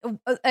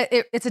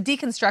it's a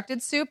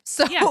deconstructed soup.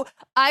 So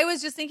I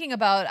was just thinking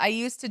about, I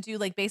used to do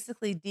like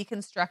basically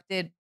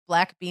deconstructed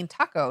black bean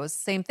tacos.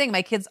 Same thing.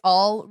 My kids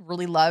all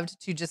really loved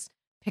to just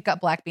pick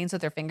up black beans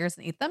with their fingers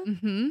and eat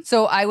them.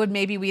 So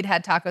we'd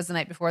had tacos the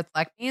night before with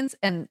black beans.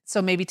 And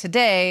so maybe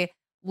today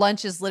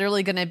lunch is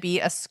literally going to be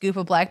a scoop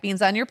of black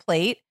beans on your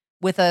plate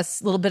with a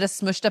little bit of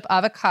smushed up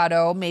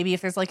avocado. Maybe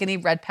if there's like any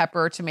red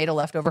pepper or tomato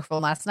left over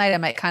from last night, I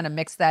might kind of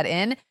mix that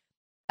in.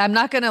 I'm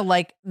not going to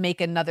like make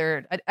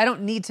another, I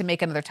don't need to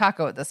make another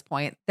taco at this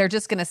point. They're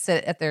just going to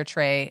sit at their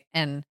tray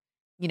and,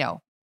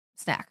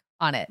 snack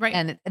on it. Right.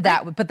 And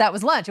but that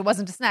was lunch. It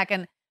wasn't a snack.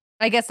 And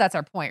I guess that's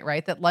our point,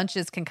 right? That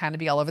lunches can kind of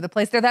be all over the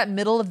place. They're that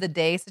middle of the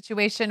day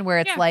situation where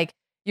it's like,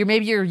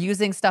 you're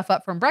using stuff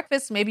up from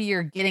breakfast. Maybe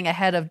you're getting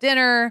ahead of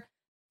dinner.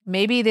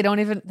 Maybe they're not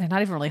even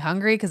really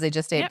hungry because they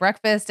just ate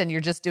breakfast and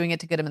you're just doing it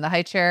to get them in the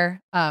high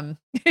chair.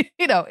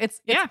 It's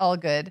all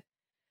good.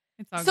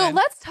 So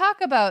let's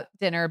talk about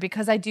dinner,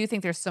 because I do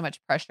think there's so much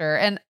pressure,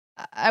 and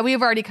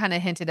we've already kind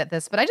of hinted at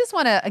this, but I just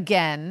want to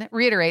again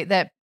reiterate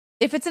that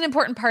if it's an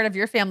important part of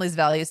your family's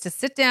values to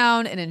sit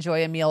down and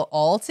enjoy a meal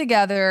all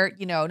together,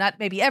 not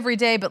maybe every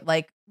day, but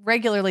like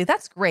regularly,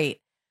 that's great.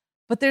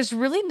 But there's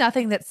really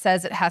nothing that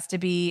says it has to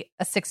be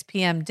a 6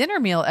 p.m. dinner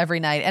meal every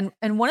night.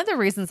 And one of the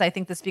reasons I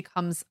think this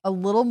becomes a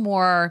little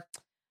more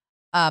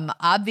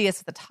obvious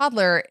with the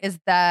toddler is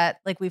that,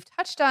 like we've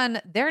touched on,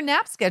 their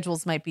nap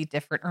schedules might be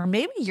different, or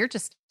maybe you're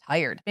just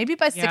tired. Maybe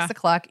by 6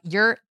 o'clock,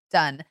 you're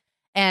done.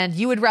 And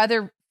you would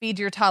rather feed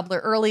your toddler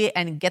early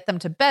and get them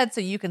to bed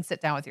so you can sit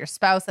down with your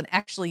spouse and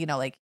actually,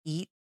 like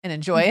eat and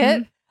enjoy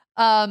it.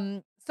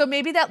 So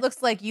maybe that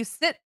looks like you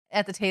sit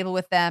at the table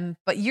with them,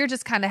 but you're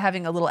just kind of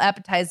having a little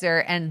appetizer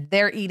and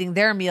they're eating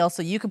their meal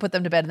so you can put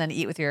them to bed and then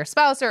eat with your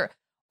spouse.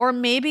 Or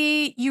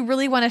maybe you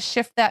really want to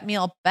shift that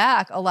meal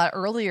back a lot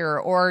earlier,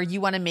 or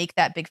you want to make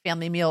that big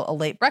family meal a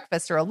late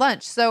breakfast or a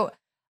lunch. So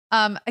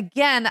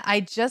again,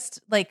 let's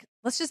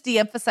just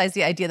de-emphasize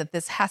the idea that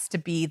this has to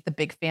be the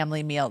big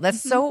family meal.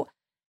 That's so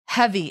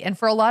heavy. And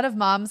for a lot of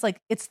moms, like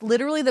it's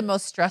literally the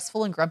most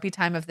stressful and grumpy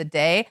time of the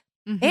day.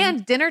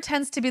 And dinner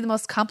tends to be the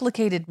most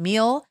complicated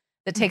meal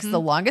that takes the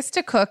longest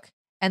to cook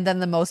and then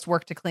the most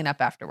work to clean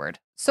up afterward.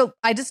 So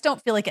I just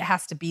don't feel like it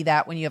has to be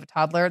that when you have a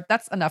toddler.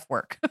 That's enough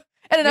work.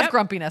 and enough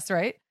grumpiness,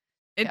 right?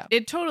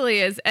 It totally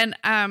is. And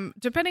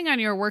depending on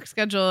your work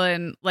schedule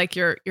and like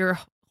your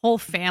whole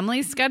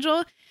family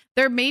schedule,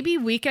 there may be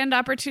weekend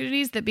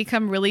opportunities that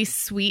become really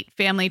sweet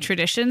family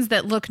traditions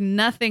that look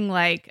nothing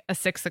like a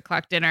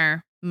 6:00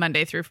 dinner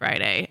Monday through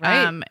Friday.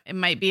 Right. It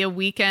might be a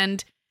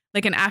weekend,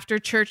 like an after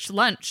church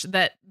lunch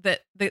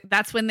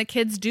that's when the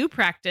kids do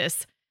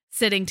practice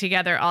sitting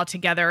together all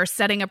together or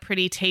setting a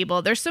pretty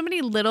table. There's so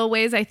many little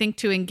ways, I think,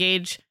 to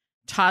engage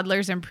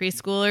toddlers and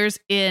preschoolers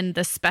in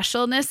the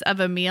specialness of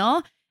a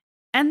meal.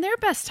 And their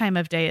best time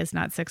of day is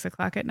not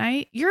 6:00 at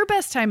night. Your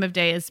best time of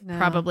day is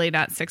probably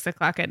not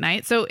 6:00 at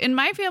night. So in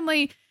my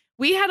family,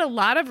 we had a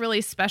lot of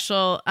really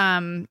special,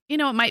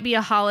 it might be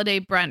a holiday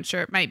brunch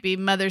or it might be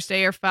Mother's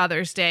Day or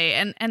Father's Day.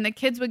 And the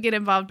kids would get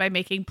involved by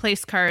making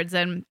place cards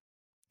and,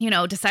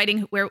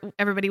 deciding where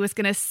everybody was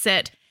going to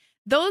sit.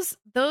 Those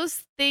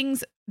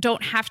things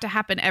don't have to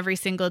happen every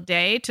single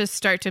day to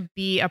start to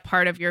be a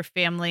part of your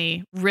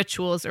family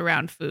rituals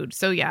around food.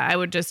 So yeah, I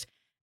would just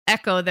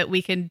echo that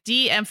we can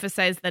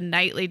de-emphasize the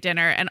nightly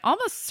dinner and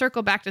almost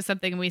circle back to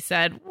something we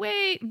said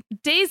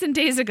days and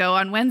days ago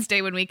on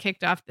Wednesday when we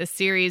kicked off this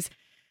series.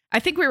 I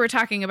think we were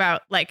talking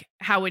about like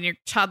how when your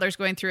toddler's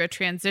going through a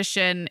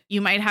transition,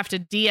 you might have to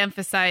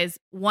de-emphasize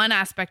one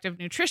aspect of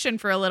nutrition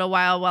for a little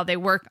while they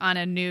work on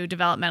a new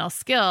developmental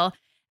skill.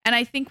 And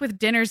I think with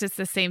dinners, it's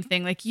the same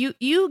thing. Like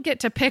you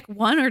get to pick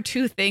one or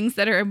two things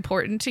that are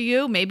important to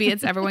you. Maybe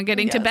it's everyone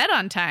getting to bed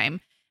on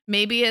time.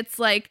 Maybe it's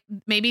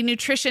maybe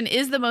nutrition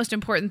is the most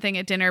important thing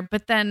at dinner,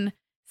 but then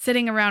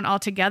sitting around all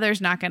together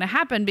is not going to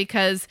happen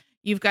because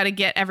you've got to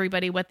get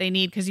everybody what they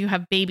need because you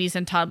have babies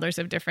and toddlers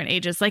of different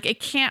ages. Like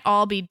it can't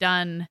all be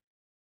done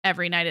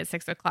every night at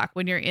 6:00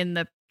 when you're in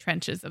the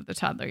trenches of the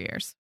toddler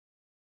years.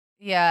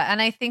 Yeah.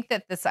 And I think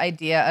that this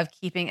idea of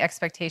keeping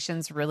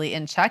expectations really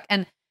in check.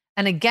 And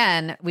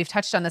again, we've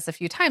touched on this a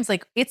few times,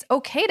 like it's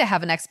okay to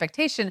have an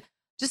expectation.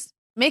 Just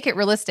make it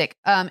realistic.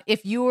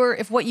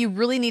 If what you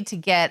really need to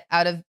get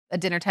out of a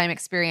dinner time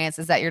experience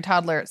is that your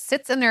toddler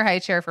sits in their high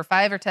chair for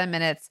 5 or 10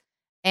 minutes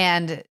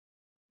and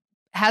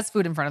has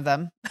food in front of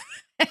them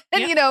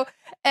and,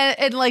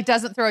 and like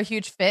doesn't throw a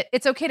huge fit,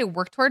 it's okay to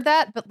work toward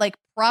that. But like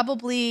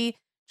probably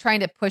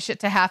trying to push it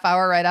to half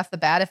hour right off the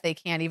bat, if they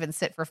can't even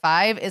sit for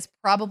 5, is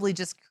probably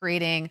just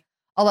creating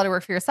a lot of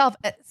work for yourself.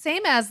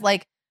 Same as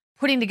like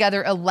putting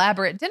together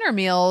elaborate dinner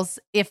meals.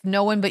 If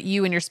no one but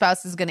you and your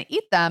spouse is going to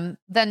eat them,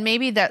 then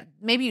maybe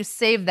you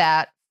save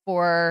that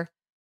for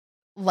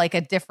like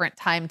a different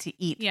time to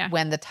eat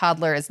when the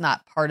toddler is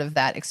not part of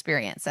that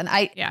experience. And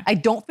I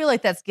don't feel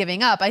like that's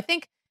giving up. I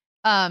think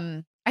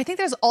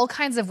there's all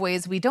kinds of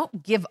ways we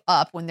don't give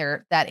up when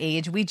they're that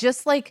age. We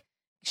just like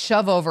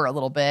shove over a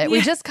little bit. Yeah.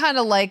 We just kind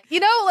of like,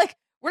 like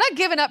we're not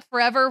giving up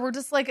forever. We're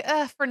just like,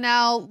 for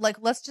now, like,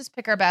 let's just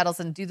pick our battles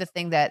and do the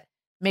thing that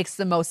makes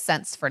the most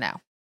sense for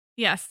now.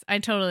 Yes, I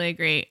totally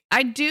agree.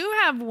 I do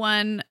have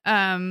one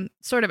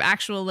sort of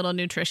actual little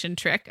nutrition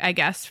trick, I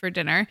guess, for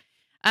dinner.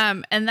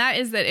 And that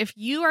is that if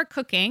you are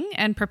cooking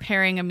and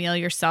preparing a meal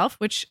yourself,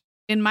 which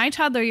in my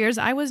toddler years,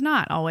 I was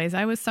not always.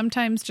 I was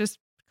sometimes just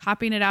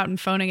copying it out and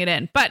phoning it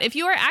in. But if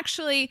you are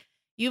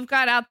you've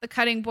got out the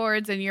cutting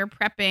boards and you're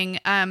prepping,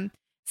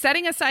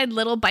 setting aside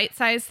little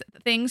bite-sized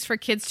things for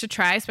kids to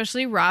try,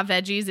 especially raw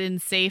veggies in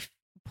safe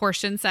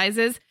portion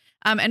sizes,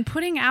 and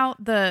putting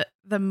out the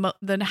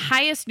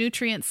highest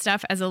nutrient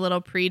stuff as a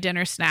little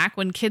pre-dinner snack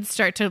when kids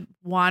start to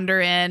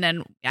wander in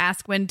and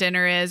ask when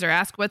dinner is or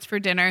ask what's for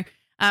dinner.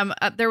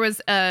 There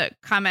was a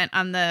comment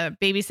on the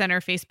Baby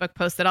Center Facebook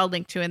post that I'll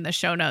link to in the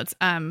show notes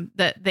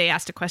that they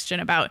asked a question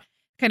about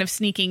kind of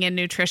sneaking in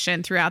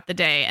nutrition throughout the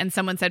day. And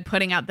someone said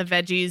putting out the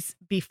veggies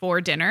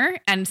before dinner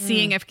and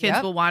seeing if kids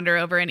will wander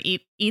over and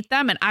eat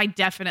them. And I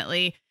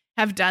definitely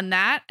have done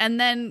that. And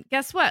then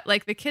guess what?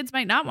 Like the kids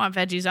might not want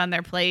veggies on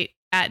their plate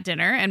at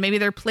dinner, and maybe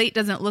their plate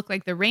doesn't look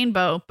like the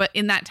rainbow, but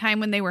in that time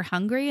when they were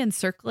hungry and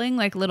circling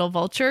like little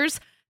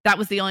vultures, that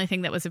was the only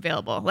thing that was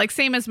available. Like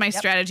same as my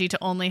strategy to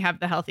only have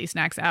the healthy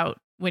snacks out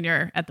when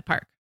you're at the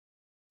park.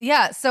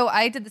 Yeah. So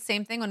I did the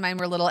same thing when mine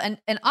were little, and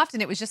often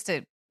it was just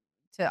to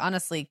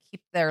honestly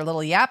keep their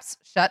little yaps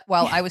shut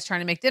while I was trying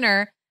to make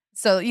dinner.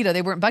 So,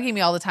 they weren't bugging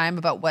me all the time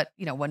about what,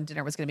 when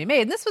dinner was going to be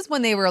made. And this was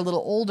when they were a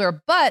little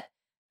older, but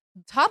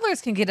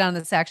toddlers can get on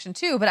this action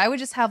too. But I would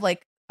just have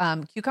like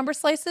cucumber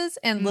slices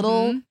and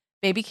little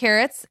baby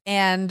carrots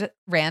and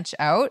ranch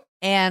out,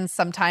 and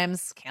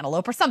sometimes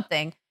cantaloupe or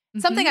something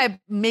I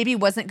maybe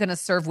wasn't going to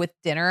serve with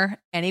dinner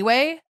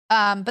anyway.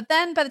 But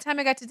then by the time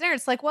I got to dinner,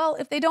 it's like, well,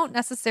 if they don't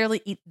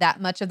necessarily eat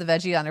that much of the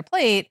veggie on their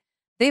plate,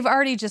 they've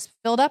already just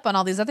filled up on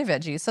all these other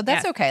veggies. So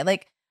that's okay.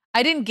 Like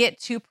I didn't get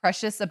too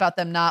precious about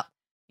them not,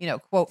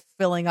 quote,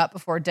 filling up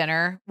before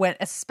dinner,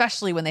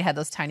 especially when they had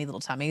those tiny little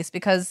tummies,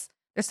 because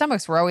their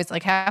stomachs were always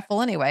like half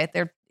full anyway.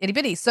 They're itty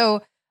bitty.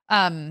 So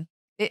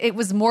it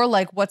was more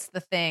like, what's the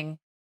thing?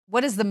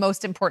 What is the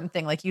most important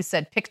thing? Like you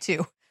said, pick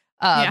two.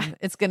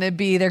 It's going to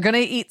be, they're going to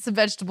eat some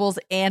vegetables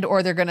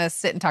or they're going to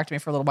sit and talk to me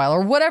for a little while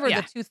or whatever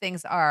the two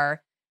things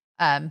are.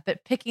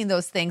 But picking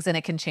those things, and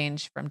it can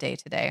change from day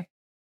to day.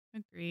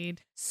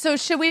 Agreed. So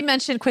should we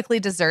mention quickly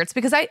desserts?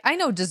 Because I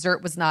know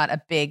dessert was not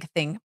a big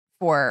thing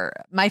for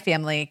my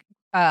family.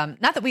 Not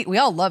that we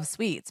all love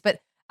sweets, but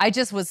I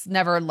just was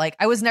never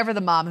I was never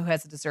the mom who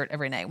has a dessert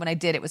every night. When I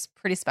did, it was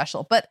pretty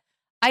special. But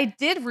I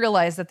did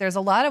realize that there's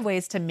a lot of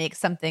ways to make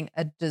something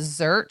a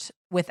dessert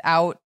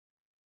without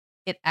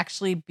it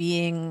actually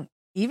being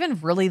even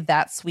really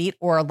that sweet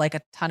or like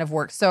a ton of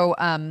work. So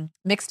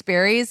mixed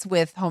berries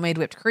with homemade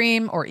whipped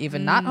cream or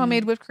even not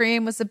homemade whipped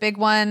cream was a big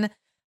one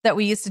that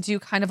we used to do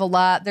kind of a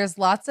lot. There's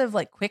lots of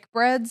like quick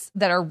breads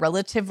that are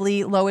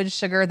relatively low in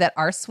sugar that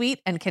are sweet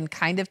and can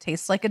kind of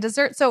taste like a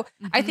dessert. So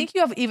I think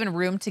you have even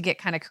room to get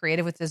kind of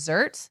creative with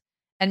dessert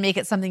and make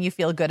it something you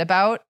feel good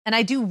about. And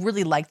I do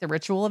really like the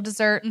ritual of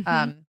dessert.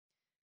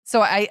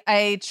 So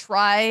I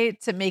try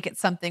to make it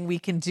something we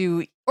can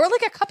do, or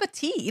like a cup of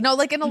tea, you know,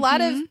 like in a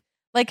lot of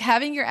like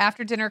having your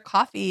after dinner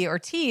coffee or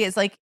tea is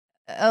like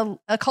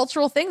a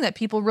cultural thing that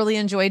people really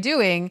enjoy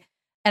doing.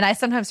 And I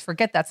sometimes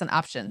forget that's an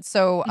option.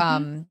 So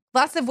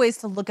lots of ways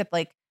to look at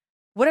like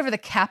whatever the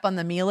cap on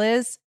the meal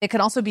is. It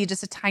can also be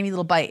just a tiny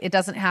little bite. It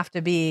doesn't have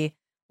to be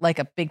like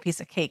a big piece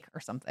of cake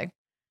or something.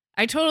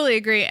 I totally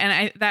agree.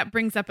 And that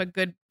brings up a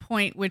good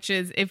point, which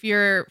is if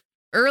you're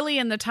early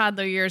in the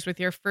toddler years with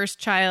your first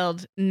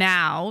child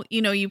now,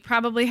 you know, you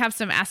probably have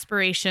some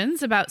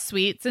aspirations about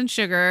sweets and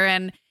sugar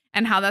and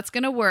how that's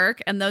going to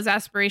work. And those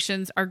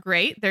aspirations are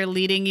great. They're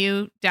leading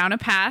you down a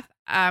path.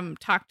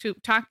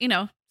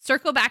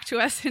 Circle back to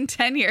us in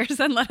 10 years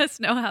and let us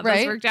know how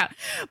those worked out.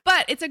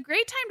 But it's a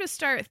great time to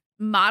start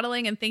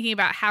modeling and thinking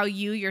about how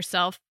you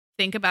yourself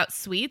think about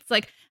sweets.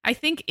 Like I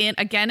think in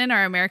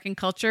our American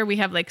culture, we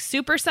have like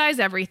supersize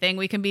everything.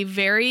 We can be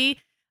very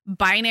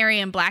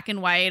binary and black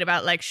and white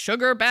about like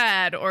sugar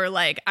bad or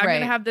like I'm going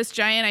to have this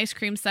giant ice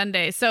cream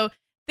sundae. So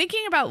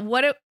thinking about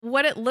what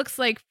it looks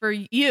like for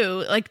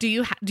you, like do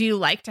you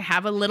like to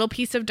have a little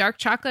piece of dark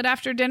chocolate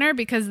after dinner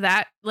because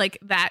that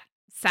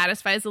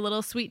satisfies a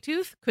little sweet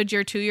tooth? Could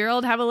your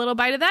 2-year-old have a little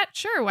bite of that?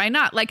 Sure, why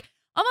not? Like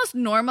almost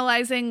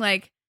normalizing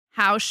like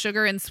how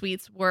sugar and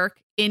sweets work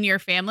in your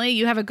family.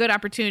 You have a good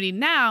opportunity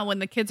now when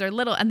the kids are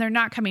little and they're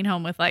not coming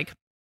home with like,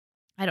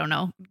 I don't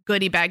know,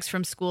 goodie bags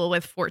from school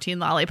with 14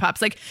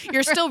 lollipops. Like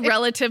you're still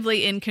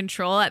relatively in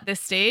control at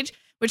this stage,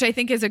 which I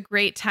think is a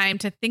great time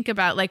to think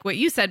about like what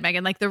you said,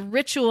 Megan, like the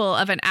ritual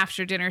of an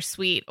after dinner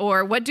sweet,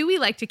 or what do we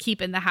like to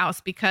keep in the house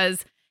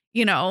because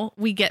you know,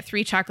 we get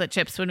 3 chocolate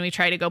chips when we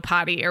try to go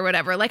potty or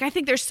whatever. Like, I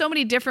think there's so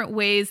many different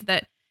ways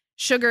that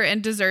sugar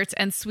and desserts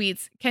and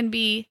sweets can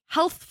be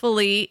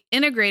healthfully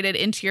integrated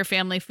into your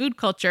family food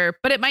culture,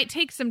 but it might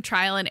take some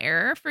trial and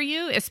error for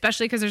you,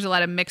 especially because there's a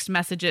lot of mixed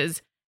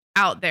messages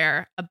out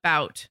there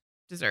about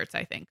desserts,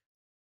 I think.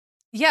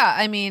 Yeah.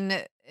 I mean,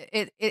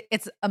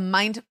 it's a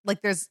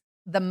there's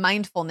the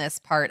mindfulness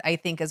part, I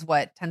think, is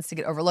what tends to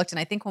get overlooked. And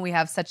I think when we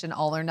have such an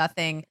all or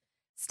nothing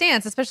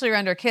stance, especially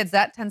around our kids,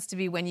 that tends to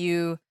be when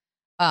you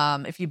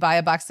if you buy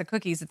a box of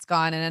cookies, it's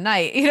gone in a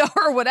night, you know,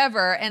 or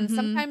whatever. And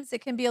sometimes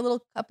it can be a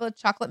little cup of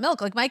chocolate milk.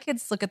 Like my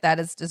kids look at that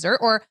as dessert,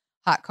 or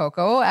hot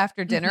cocoa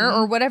after dinner,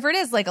 or whatever it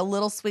is, like a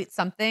little sweet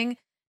something.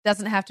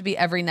 Doesn't have to be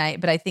every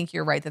night, but I think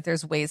you're right that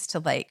there's ways to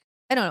like,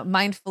 I don't know,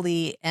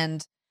 mindfully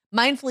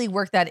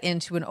work that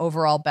into an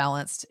overall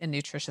balanced and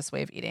nutritious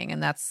way of eating.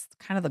 And that's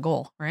kind of the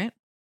goal, right?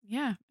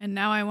 Yeah. And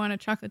now I want a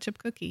chocolate chip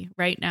cookie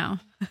right now.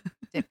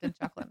 Dipped in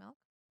chocolate milk.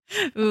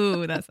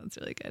 Ooh, that sounds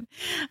really good.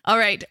 All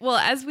right. Well,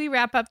 as we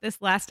wrap up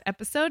this last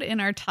episode in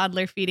our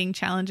Toddler Feeding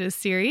Challenges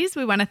series,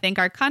 we want to thank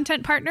our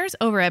content partners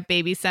over at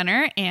Baby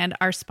Center and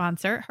our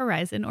sponsor,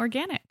 Horizon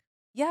Organic.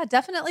 Yeah,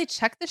 definitely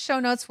check the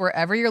show notes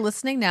wherever you're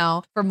listening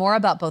now for more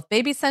about both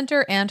Baby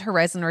Center and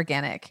Horizon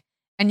Organic.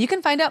 And you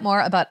can find out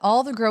more about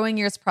all the Growing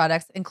Years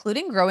products,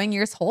 including Growing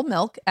Years whole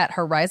milk, at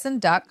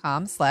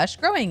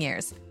horizon.com/growing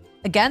years.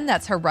 Again,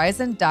 that's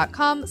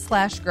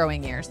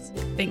horizon.com/growing years.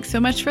 Thanks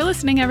so much for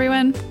listening,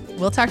 everyone.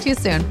 We'll talk to you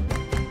soon.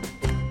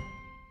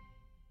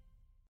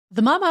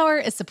 The Mom Hour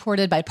is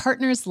supported by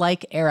partners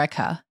like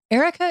Erica.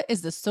 Erica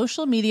is the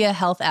social media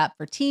health app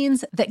for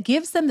teens that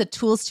gives them the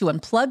tools to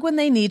unplug when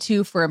they need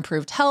to for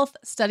improved health,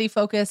 study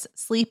focus,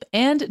 sleep,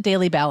 and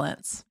daily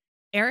balance.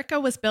 Erica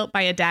was built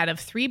by a dad of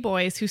 3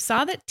 boys who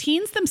saw that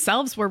teens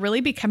themselves were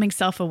really becoming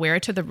self-aware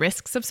to the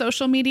risks of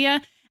social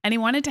media, and he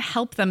wanted to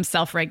help them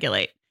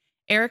self-regulate.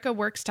 Erica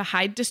works to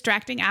hide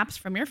distracting apps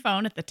from your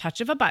phone at the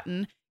touch of a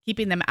button,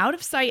 keeping them out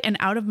of sight and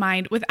out of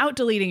mind without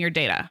deleting your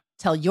data.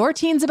 Tell your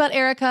teens about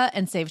Erica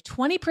and save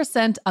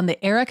 20% on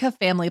the Erica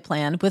family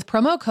plan with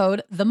promo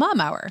code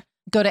TheMomHour.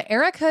 Go to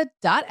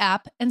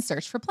erica.app and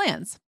search for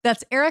plans.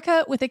 That's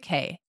Erica with a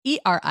K,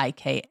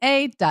 ERIKA.app,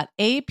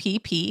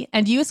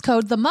 and use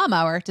code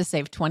TheMomHour to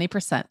save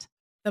 20%.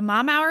 The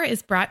Mom Hour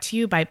is brought to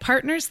you by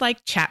partners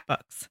like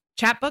Chatbooks.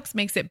 Chatbooks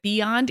makes it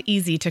beyond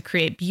easy to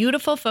create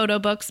beautiful photo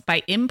books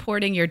by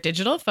importing your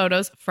digital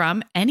photos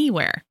from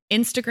anywhere.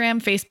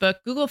 Instagram, Facebook,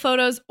 Google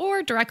Photos,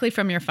 or directly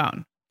from your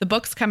phone. The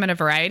books come in a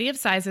variety of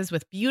sizes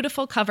with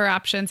beautiful cover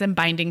options and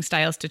binding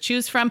styles to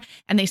choose from,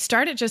 and they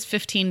start at just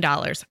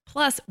 $15.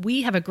 Plus,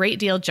 we have a great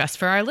deal just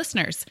for our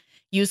listeners.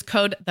 Use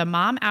code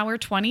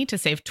TheMomHour20 to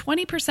save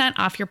 20%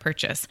 off your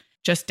purchase.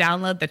 Just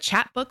download the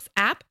Chatbooks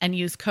app and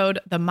use code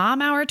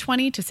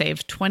TheMomHour20 to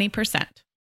save 20%.